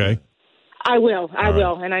in, okay? I will,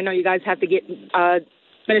 and I know you guys have to get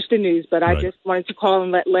finish the news, but I just wanted to call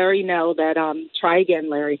and let Larry know that try again,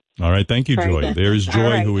 Larry. All right, thank you, Joy. There's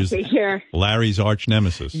Joy, who is Larry's arch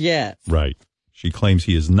nemesis. Yes. Right. She claims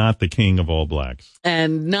he is not the king of all blacks.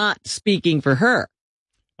 And not speaking for her.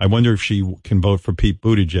 I wonder if she can vote for Pete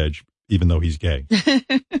Buttigieg, even though he's gay.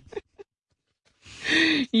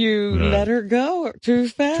 You let her go too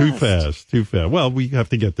fast. Too fast. Well, we have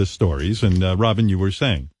to get the stories. And Robin, you were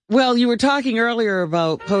saying. Well, you were talking earlier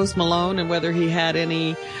about Post Malone and whether he had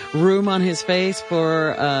any room on his face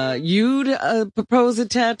for you to propose a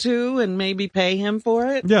tattoo and maybe pay him for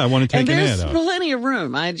it. Yeah, I want to take an ad out. There's plenty of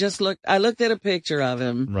room. I looked at a picture of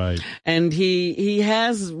him. Right. And he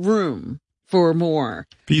has room for more.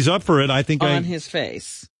 If he's up for it, I think on his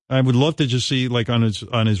face. I would love to just see, like, on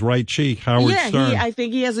his right cheek, Howard Stern. I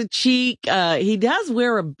think he has a cheek. He does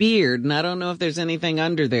wear a beard, and I don't know if there's anything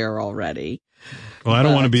under there already. Well, I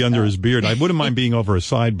don't want to be under his beard. I wouldn't mind being over a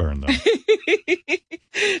sideburn, though.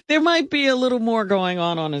 There might be a little more going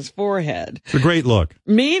on his forehead. It's a great look.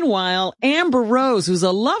 Meanwhile, Amber Rose, who's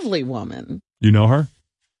a lovely woman. You know her?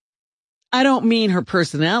 I don't mean her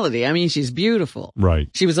personality. I mean, she's beautiful. Right.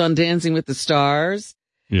 She was on Dancing with the Stars.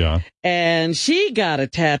 Yeah. And she got a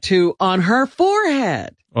tattoo on her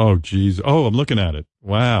forehead. Oh, geez. Oh, I'm looking at it.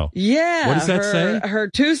 Wow. Yeah. What does that say? Her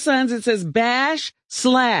two sons, it says //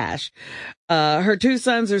 her two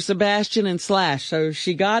sons are Sebastian and /. So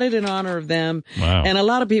she got it in honor of them. Wow. And a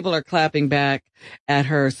lot of people are clapping back at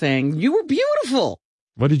her saying, you were beautiful.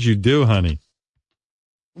 What did you do, honey?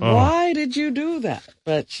 Why did you do that?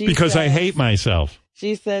 But because I hate myself.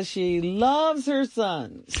 She says she loves her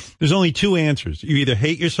sons. There's only two answers. You either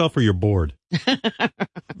hate yourself or you're bored.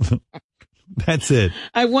 That's it.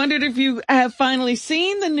 I wondered if you have finally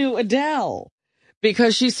seen the new Adele,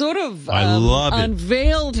 because she sort of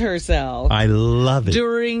unveiled herself. I love it.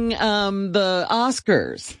 During the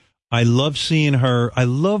Oscars. I love seeing her.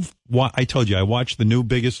 I told you, I watched the new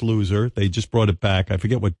Biggest Loser. They just brought it back. I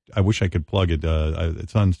forget what, I wish I could plug it.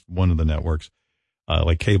 It's on one of the networks,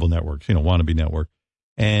 like cable networks, wannabe network.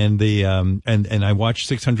 And and I watched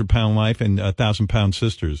 600 Pound Life and 1,000 Pound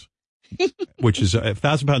Sisters, which is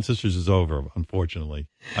 1,000 Pound Sisters is over, unfortunately.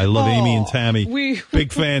 I love Amy and Tammy.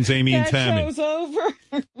 Big fans, Amy and Tammy. That show's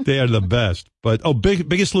over. They are the best. But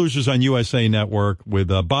Biggest Losers on USA Network with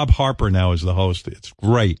Bob Harper now as the host. It's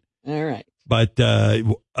great. All right. But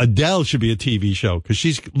Adele should be a TV show because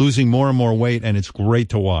she's losing more and more weight, and it's great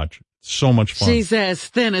to watch. So much fun. She's as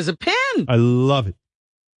thin as a pin. I love it.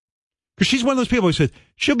 Because she's one of those people who said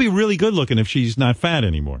she'll be really good looking if she's not fat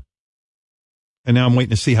anymore. And now I'm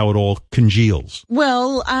waiting to see how it all congeals.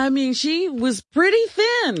 Well, I mean, she was pretty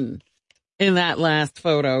thin in that last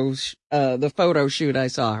photo, the photo shoot I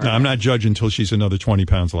saw her. No, I'm not judging until she's another 20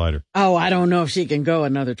 pounds lighter. Oh, I don't know if she can go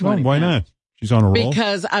another 20 why pounds. not? She's on a roll.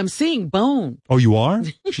 Because I'm seeing bone. Oh, you are?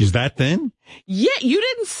 She's that thin? Yeah, you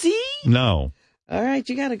didn't see? No. All right,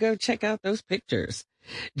 you got to go check out those pictures.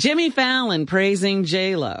 Jimmy Fallon praising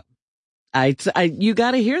J-Lo. You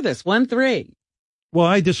got to hear this. 1-3. Well,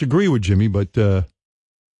 I disagree with Jimmy, but let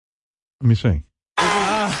me see.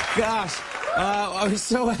 Gosh. I'm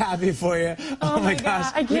so happy for you. Oh my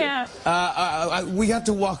gosh. I can't. We got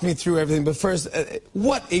to walk me through everything, but first,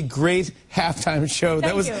 what a great halftime show.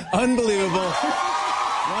 That was unbelievable.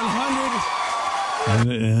 100.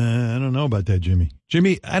 I don't know about that, Jimmy.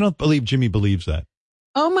 I don't believe Jimmy believes that.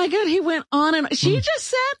 Oh my God, he went on and she just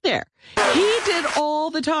sat there. He did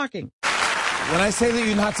all the talking. When I say that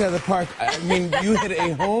you knocked it out of the park, I mean, you hit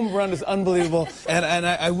a home run. It's unbelievable. And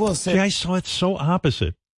I will say... See, I saw it so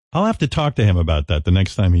opposite. I'll have to talk to him about that the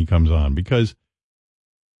next time he comes on, because,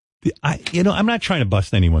 I'm not trying to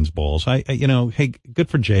bust anyone's balls. Hey, good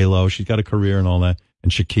for J-Lo. She's got a career and all that,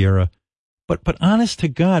 and Shakira. But honest to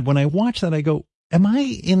God, when I watch that, I go, am I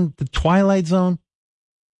in the Twilight Zone?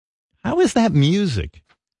 How is that music?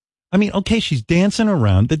 I mean, okay, she's dancing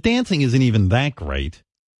around. The dancing isn't even that great.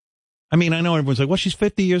 I mean, I know everyone's like, well, she's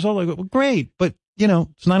 50 years old. I go, well, great, but,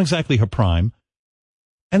 it's not exactly her prime.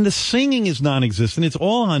 And the singing is non-existent. It's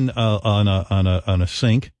all on a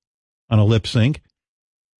sync, on a lip sync.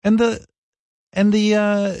 And the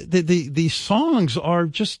songs are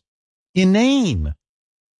just inane.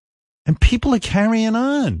 And people are carrying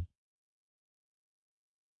on.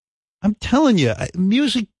 I'm telling you,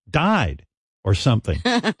 music died or something.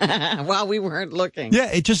 While we weren't looking.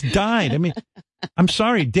 Yeah, it just died. I mean, I'm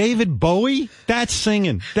sorry, David Bowie, that's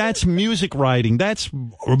singing. That's music writing. That's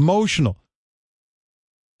emotional.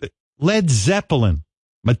 Led Zeppelin,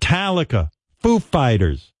 Metallica, Foo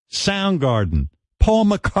Fighters, Soundgarden, Paul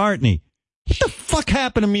McCartney. What the fuck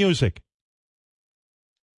happened to music?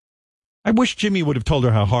 I wish Jimmy would have told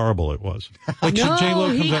her how horrible it was. Like, no, J-Lo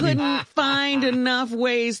comes he couldn't find enough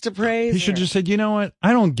ways to praise He should her. have just said, you know what?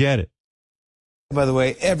 I don't get it. By the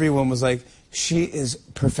way, everyone was like, she is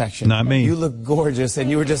perfection. Not me. You look gorgeous, and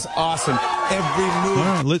you were just awesome. Every move.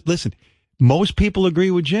 All right, listen, most people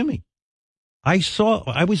agree with Jimmy. I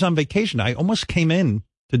was on vacation. I almost came in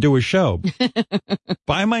to do a show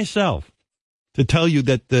by myself to tell you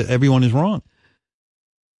that everyone is wrong.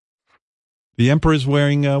 The Emperor's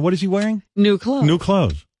wearing, what is he wearing? New clothes. New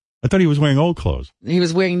clothes. I thought he was wearing old clothes. He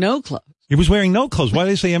was wearing no clothes. He was wearing no clothes. Why do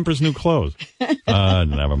they say Emperor's new clothes?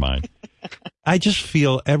 Never mind. I just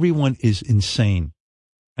feel everyone is insane,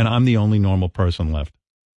 and I'm the only normal person left.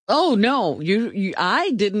 Oh, no.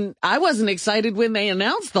 I wasn't excited when they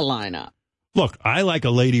announced the lineup. Look, I like a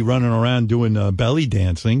lady running around doing belly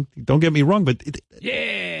dancing. Don't get me wrong, but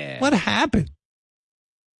what happened?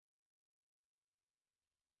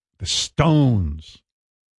 The Stones,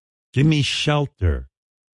 Give Me Shelter,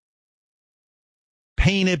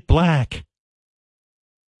 Paint It Black,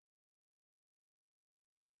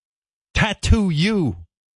 Tattoo You.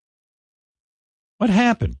 What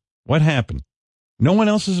happened? What happened? No one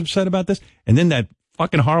else is upset about this? And then that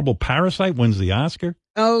fucking horrible Parasite wins the Oscar?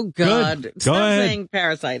 Oh, God. Good. Stop Go ahead. saying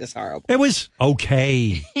Parasite is horrible. It was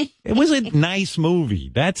okay. It was a nice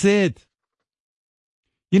movie. That's it.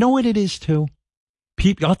 You know what it is, too?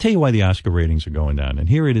 I'll tell you why the Oscar ratings are going down, and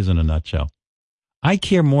here it is in a nutshell. I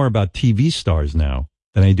care more about TV stars now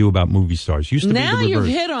than I do about movie stars. Used to now be the reverse.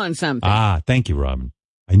 You've hit on something. Thank you, Robin.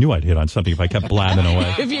 I knew I'd hit on something if I kept blabbing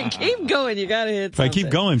away. If you keep going, you got to hit something. If I keep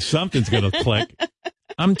going, something's going to click.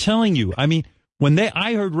 I'm telling you. I mean, when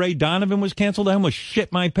I heard Ray Donovan was canceled, I almost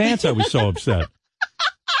shit my pants. I was so upset.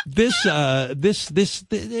 This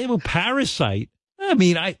Parasite. I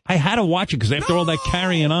mean, I had to watch it because after all that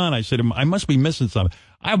carrying on, I said, I must be missing something.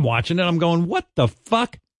 I'm watching it. I'm going, what the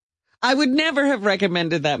fuck? I would never have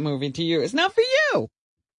recommended that movie to you. It's not for you.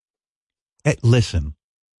 Listen,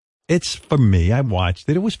 it's for me. I watched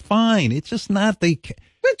it. It was fine. It's just not the...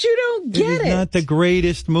 But you don't get it. It's not the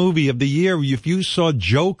greatest movie of the year. If you saw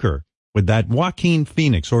Joker with that Joaquin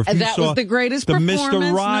Phoenix, or if you that saw was the greatest the performance,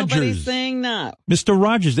 Mr. Rogers, nobody's saying no. Mr.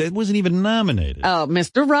 Rogers, it wasn't even nominated. Oh,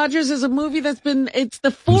 Mr. Rogers is a movie that's been, it's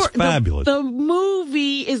fabulous. The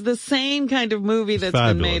movie is the same kind of movie that's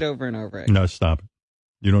been made over and over again. No, stop it.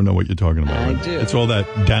 You don't know what you're talking about. I right? do. It's all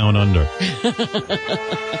that down under.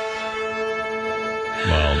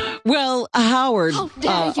 Well, Howard,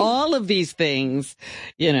 all of these things,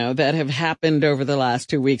 that have happened over the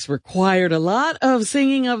last 2 weeks required a lot of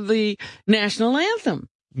singing of the national anthem.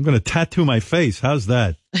 I'm going to tattoo my face. How's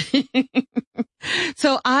that?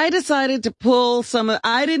 So I decided to pull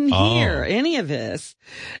I didn't hear any of this,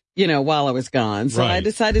 while I was gone. So I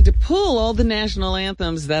decided to pull all the national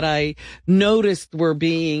anthems that I noticed were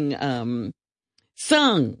being,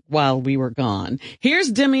 sung while we were gone.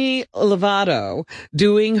 Here's Demi Lovato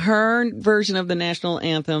doing her version of the national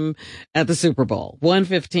anthem at the Super Bowl,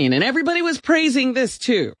 1:15. And everybody was praising this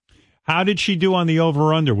too. How did she do on the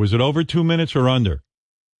over-under? Was it over 2 minutes or under?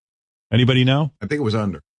 Anybody know? I think it was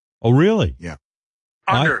under. Oh, really? Yeah.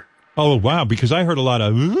 Under. Oh, wow, because I heard a lot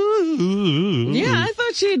of, Yeah, I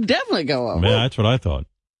thought she'd definitely go over. Yeah, that's what I thought.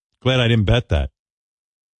 Glad I didn't bet that.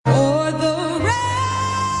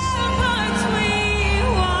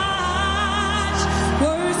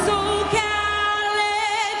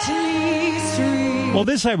 Well,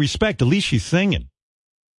 this I respect. At least she's singing.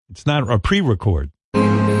 It's not a pre-record.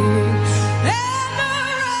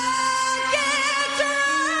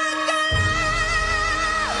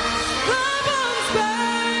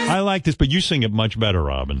 I like this, but you sing it much better,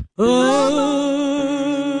 Robin.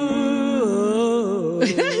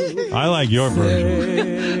 I like your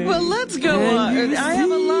version. Well, let's go on. I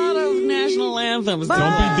have a lot of national anthems.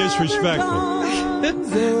 Don't be disrespectful.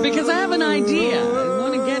 Because I have an idea. I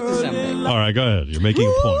want to get to something. All right, go ahead. You're making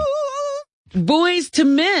a point. Boys to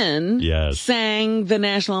Men yes. sang the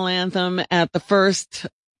national anthem at the first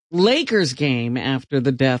Lakers game after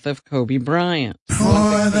the death of Kobe Bryant. For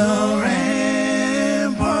the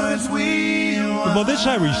ramparts we watch. Well, this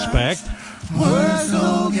I respect. We're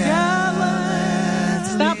so gallant.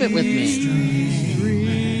 Stop it with me.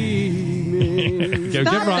 Get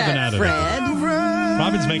Robin out of Fred. it.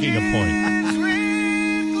 Robin's making a point.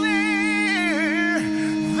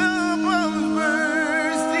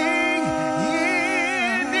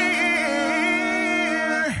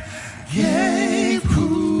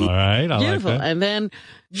 All right, I beautiful. Like that. And then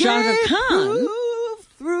Shaka Khan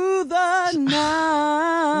through the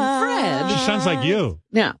night. Fred. She sounds like you.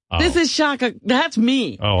 Now, This is Shaka. That's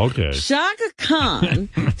me. Oh, okay. Shaka Khan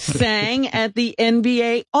sang at the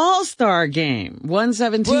NBA All-Star Game,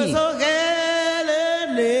 117. We're so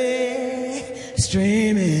gallantly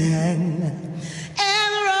streaming, and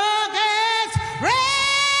the rockets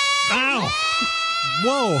red. Ow!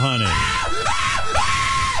 Whoa, honey.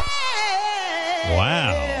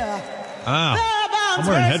 Wow. Ah, I'm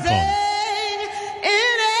wearing headphones.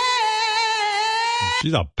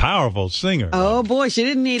 She's a powerful singer. Oh, boy, she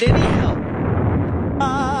didn't need any help.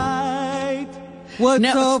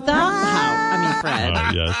 Now, stop,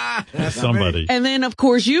 Fred. Yes, somebody. And then, of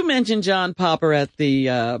course, you mentioned John Popper at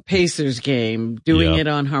the Pacers game, doing it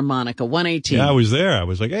on harmonica, 118. Yeah, I was there. I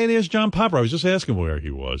was like, hey, there's John Popper. I was just asking where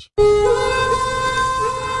he was. It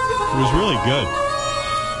was really good.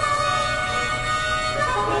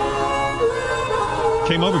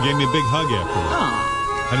 Came over, gave me a big hug afterwards.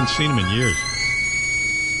 I hadn't seen him in years.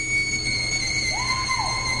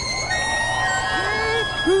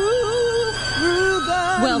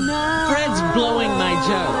 Well, Fred's blowing my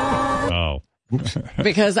joke. Oh.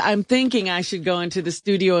 Because I'm thinking I should go into the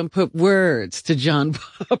studio and put words to John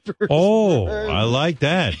Popper's Oh, words. I like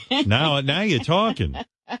that. Now you're talking. Maybe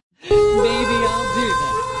I'll do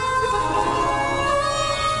that.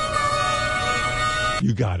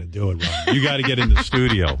 You got to do it, Ron. You got to get in the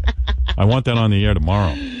studio. I want that on the air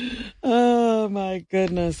tomorrow. Oh, my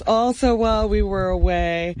goodness. Also, while we were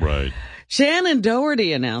away, right, Shannon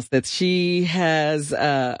Doherty announced that she has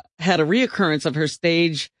had a reoccurrence of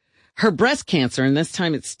her breast cancer, and this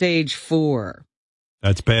time it's stage 4.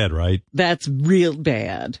 That's bad, right? That's real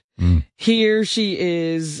bad. Here she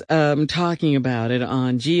is talking about it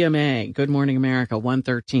on GMA, Good Morning America,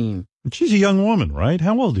 113. She's a young woman, right?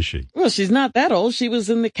 How old is she? Well, she's not that old. She was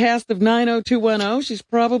in the cast of 90210. She's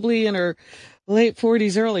probably in her late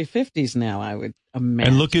 40s, early 50s now, I would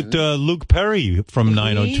imagine. And look at Luke Perry from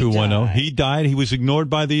 90210. He died. He was ignored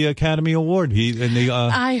by the Academy Award.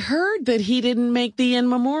 I heard that he didn't make the in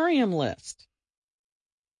memoriam list.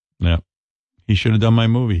 Yeah. He should have done my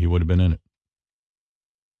movie. He would have been in it.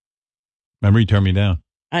 Remember, he turned me down.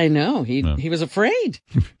 I know. He was afraid.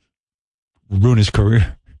 Ruin his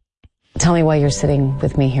career. Tell me why you're sitting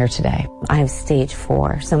with me here today. I have stage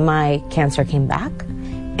 4, so my cancer came back,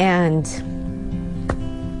 and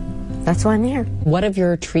that's why I'm here. What have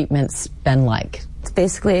your treatments been like? It's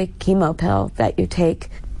basically a chemo pill that you take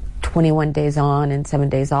 21 days on and 7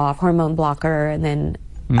 days off, hormone blocker, and then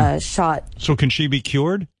a shot. So can she be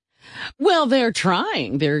cured? Well, they're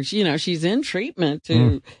trying. She's in treatment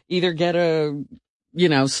to either get a,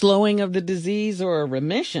 slowing of the disease or a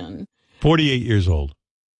remission. 48 years old.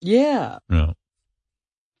 Yeah. Yeah.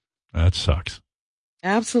 That sucks.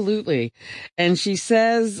 Absolutely. And she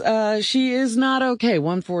says she is not okay,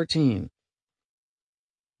 114.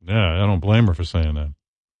 Yeah, I don't blame her for saying that.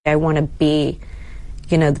 I want to be,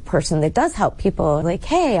 the person that does help people. Like,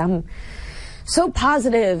 hey, I'm so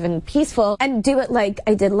positive and peaceful, and do it like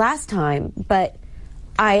I did last time. But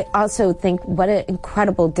I also think what an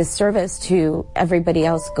incredible disservice to everybody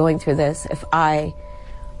else going through this if I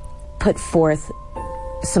put forth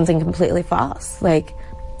something completely false. Like,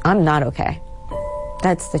 I'm not okay.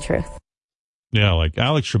 That's the truth. Yeah, like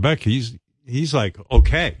Alex Trebek, he's like,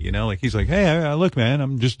 okay, he's like, hey, look, man,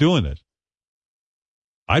 I'm just doing this.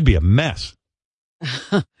 I'd be a mess.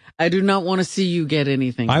 I do not want to see you get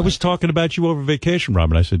anything. I was talking about you over vacation,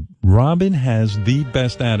 Robin. I said, Robin has the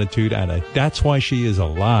best attitude at it. That's why she is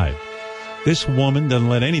alive. This woman doesn't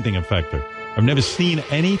let anything affect her. I've never seen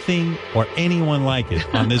anything or anyone like it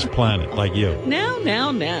on this planet like you. Now.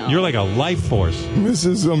 You're like a life force. This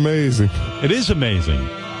is amazing. It is amazing.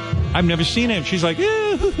 I've never seen it. She's like,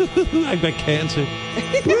 I've got cancer.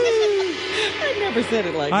 I never said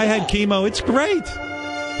it like that. I had chemo. It's great.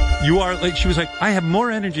 You are like, she was like, I have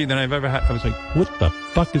more energy than I've ever had. I was like, what the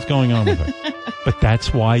fuck is going on with her? But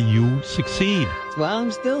that's why you succeed. That's why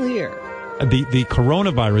I'm still here. The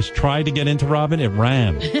coronavirus tried to get into Robin. It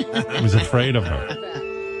ran. It was afraid of her.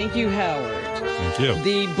 Thank you, Howard. Thank you.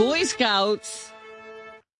 The Boy Scouts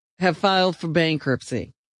have filed for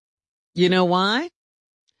bankruptcy. You know why?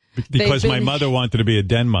 Because my mother wanted to be a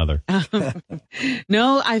den mother.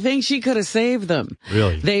 No, I think she could have saved them.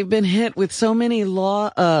 Really? They've been hit with so many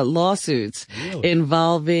lawsuits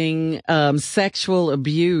involving sexual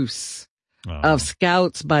abuse of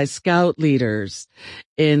scouts by scout leaders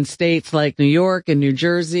in states like New York and New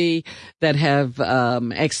Jersey that have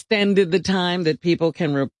extended the time that people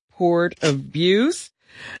can report abuse,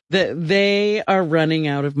 that they are running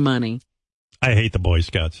out of money. I hate the Boy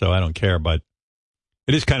Scouts, so I don't care, but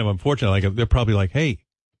it is kind of unfortunate. Like, they're probably like, hey,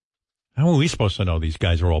 how are we supposed to know these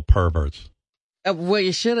guys are all perverts? Well,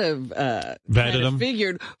 you should have vetted them.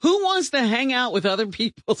 Figured who wants to hang out with other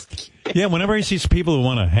people's kids? Yeah, whenever I see some people who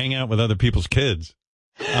want to hang out with other people's kids,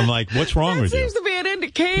 I'm like, what's wrong with you? Seems to be an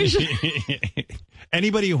indication.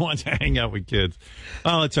 Anybody who wants to hang out with kids.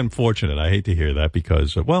 Oh, it's unfortunate. I hate to hear that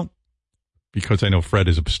because I know Fred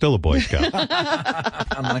is still a Boy Scout.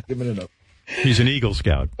 I'm not giving it up. He's an Eagle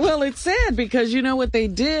Scout. Well, it's sad because you know what they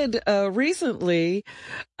did recently,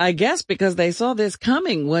 I guess because they saw this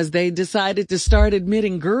coming, was they decided to start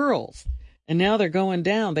admitting girls. And now they're going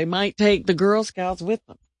down. They might take the Girl Scouts with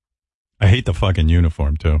them. I hate the fucking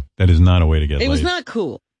uniform, too. That is not a way to get laid. It was not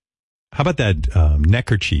cool. How about that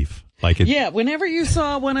neckerchief? Yeah, whenever you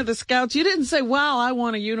saw one of the scouts, you didn't say, wow, I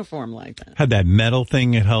want a uniform like that. Had that metal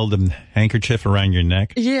thing that held a handkerchief around your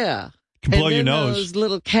neck? Yeah. Can blow your nose. Those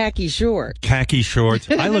little khaki shorts. Khaki shorts.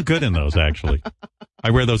 I look good in those, actually.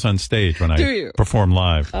 I wear those on stage when I perform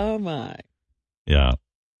live. Oh, my. Yeah.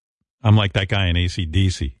 I'm like that guy in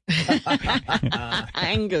AC/DC.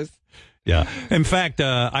 Angus. Yeah. In fact,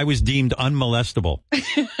 I was deemed unmolestable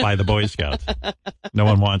by the Boy Scouts. No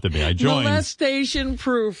one wanted me. I joined. Molestation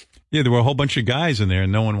proof. Yeah, there were a whole bunch of guys in there,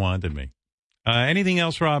 and no one wanted me. Anything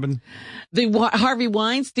else, Robin? The Harvey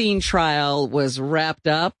Weinstein trial was wrapped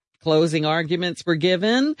up. Closing arguments were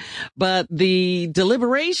given, but the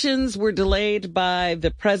deliberations were delayed by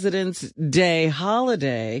the President's Day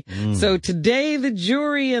holiday. So today, the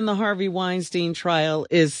jury in the Harvey Weinstein trial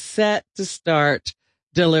is set to start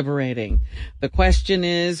deliberating. The question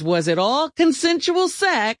is, was it all consensual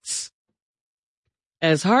sex,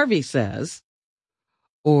 as Harvey says,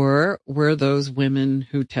 or were those women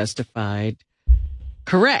who testified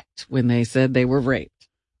correct when they said they were raped?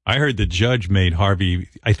 I heard the judge made Harvey,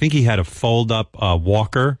 I think he had a fold-up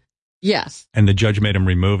walker. Yes. And the judge made him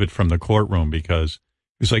remove it from the courtroom because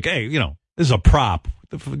he was like, hey, this is a prop.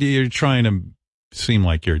 You're trying to seem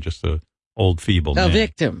like you're just a old, feeble man. A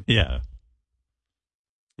victim. Yeah.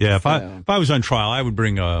 Yeah, if I was on trial, I would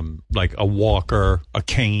bring like a walker, a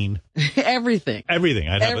cane, everything.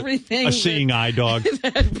 I'd have a seeing eye dog.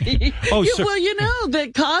 Well, you know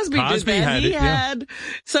that Cosby did that. He had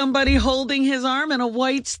somebody holding his arm and a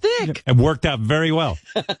white stick. It worked out very well.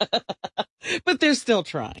 But they're still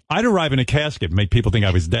trying. I'd arrive in a casket and make people think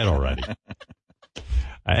I was dead already.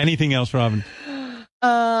 Anything else, Robin?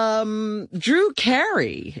 Drew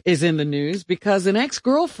Carey is in the news because an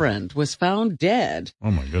ex-girlfriend was found dead. Oh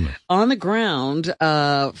my goodness. On the ground,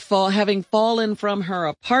 having fallen from her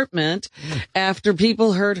apartment after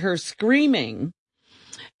people heard her screaming.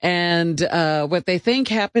 And, what they think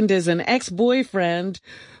happened is an ex-boyfriend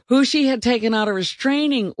who she had taken out a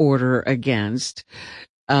restraining order against,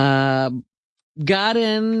 got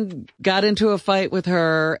into a fight with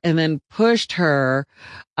her and then pushed her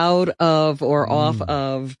out of or off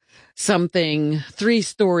of something 3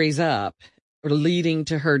 stories up, leading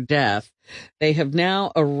to her death. They have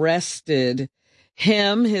now arrested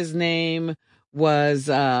him. His name was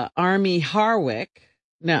Army Harwick.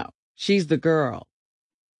 No, she's the girl.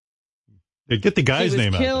 They get the guy's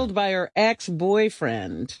name out. She was killed by her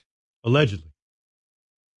ex-boyfriend.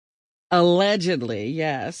 Allegedly,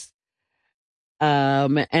 yes.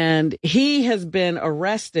 And he has been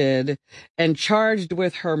arrested and charged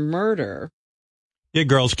with her murder. Yeah,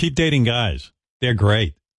 girls, keep dating guys. They're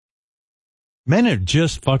great. Men are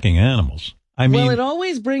just fucking animals. I mean, well, it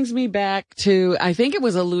always brings me back to, I think it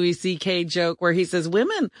was a Louis C.K. joke where he says,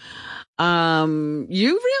 women,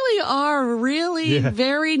 you really are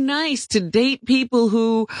very nice to date people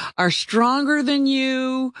who are stronger than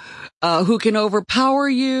you, who can overpower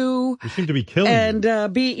you. Who seem to be killing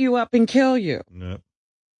and beat you up and kill you. Yep.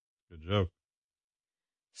 Good joke.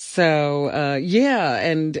 So,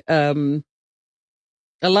 and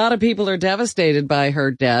a lot of people are devastated by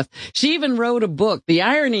her death. She even wrote a book. The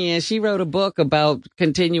irony is she wrote a book about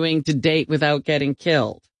continuing to date without getting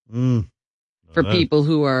killed. For people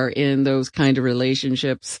who are in those kind of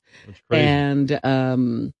relationships. And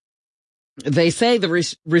they say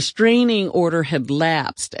the restraining order had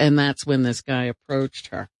lapsed, and that's when this guy approached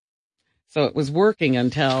her. So it was working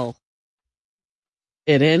until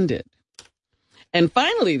it ended. And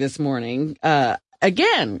finally this morning,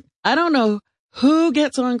 again, I don't know who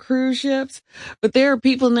gets on cruise ships, but there are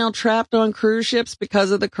people now trapped on cruise ships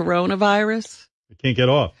because of the coronavirus. They can't get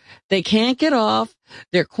off. They can't get off.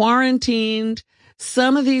 They're quarantined.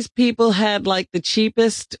 Some of these people had like the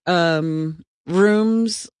cheapest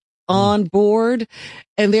rooms on board,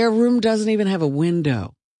 and their room doesn't even have a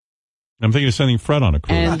window. I'm thinking of sending Fred on a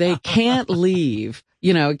cruise. And they can't leave.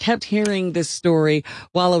 You know, kept hearing this story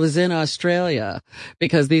while I was in Australia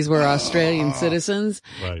because these were Australian citizens.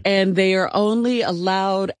 Right. And they are only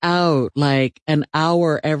allowed out like an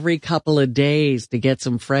hour every couple of days to get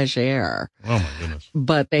some fresh air. Oh, my goodness.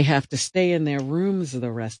 But they have to stay in their rooms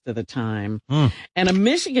the rest of the time. And a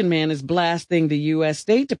Michigan man is blasting the U.S.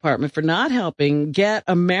 State Department for not helping get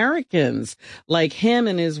Americans like him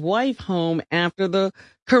and his wife home after the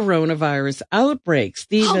coronavirus outbreak.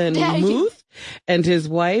 Stephen Muth and his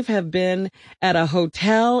wife have been at a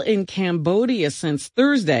hotel in Cambodia since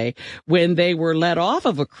Thursday when they were let off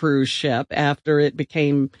of a cruise ship after it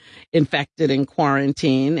became infected in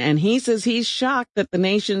quarantine. And he says he's shocked that the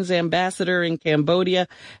nation's ambassador in Cambodia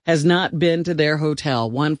has not been to their hotel.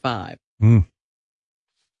 1-5.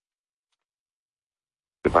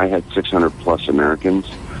 If I had 600 plus Americans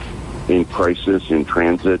in crisis, in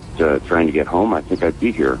transit, trying to get home, I think I'd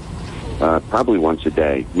be here. Probably once a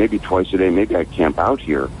day, maybe twice a day. Maybe I'd camp out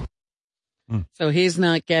here. So he's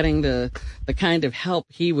not getting the kind of help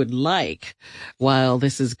he would like while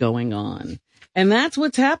this is going on. And that's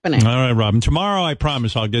what's happening. All right, Robin. Tomorrow, I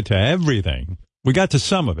promise I'll get to everything. We got to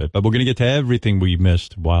some of it, but we're going to get to everything we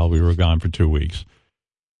missed while we were gone for 2 weeks.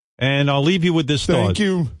 And I'll leave you with this thought. Thank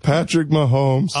you, Patrick Mahomes.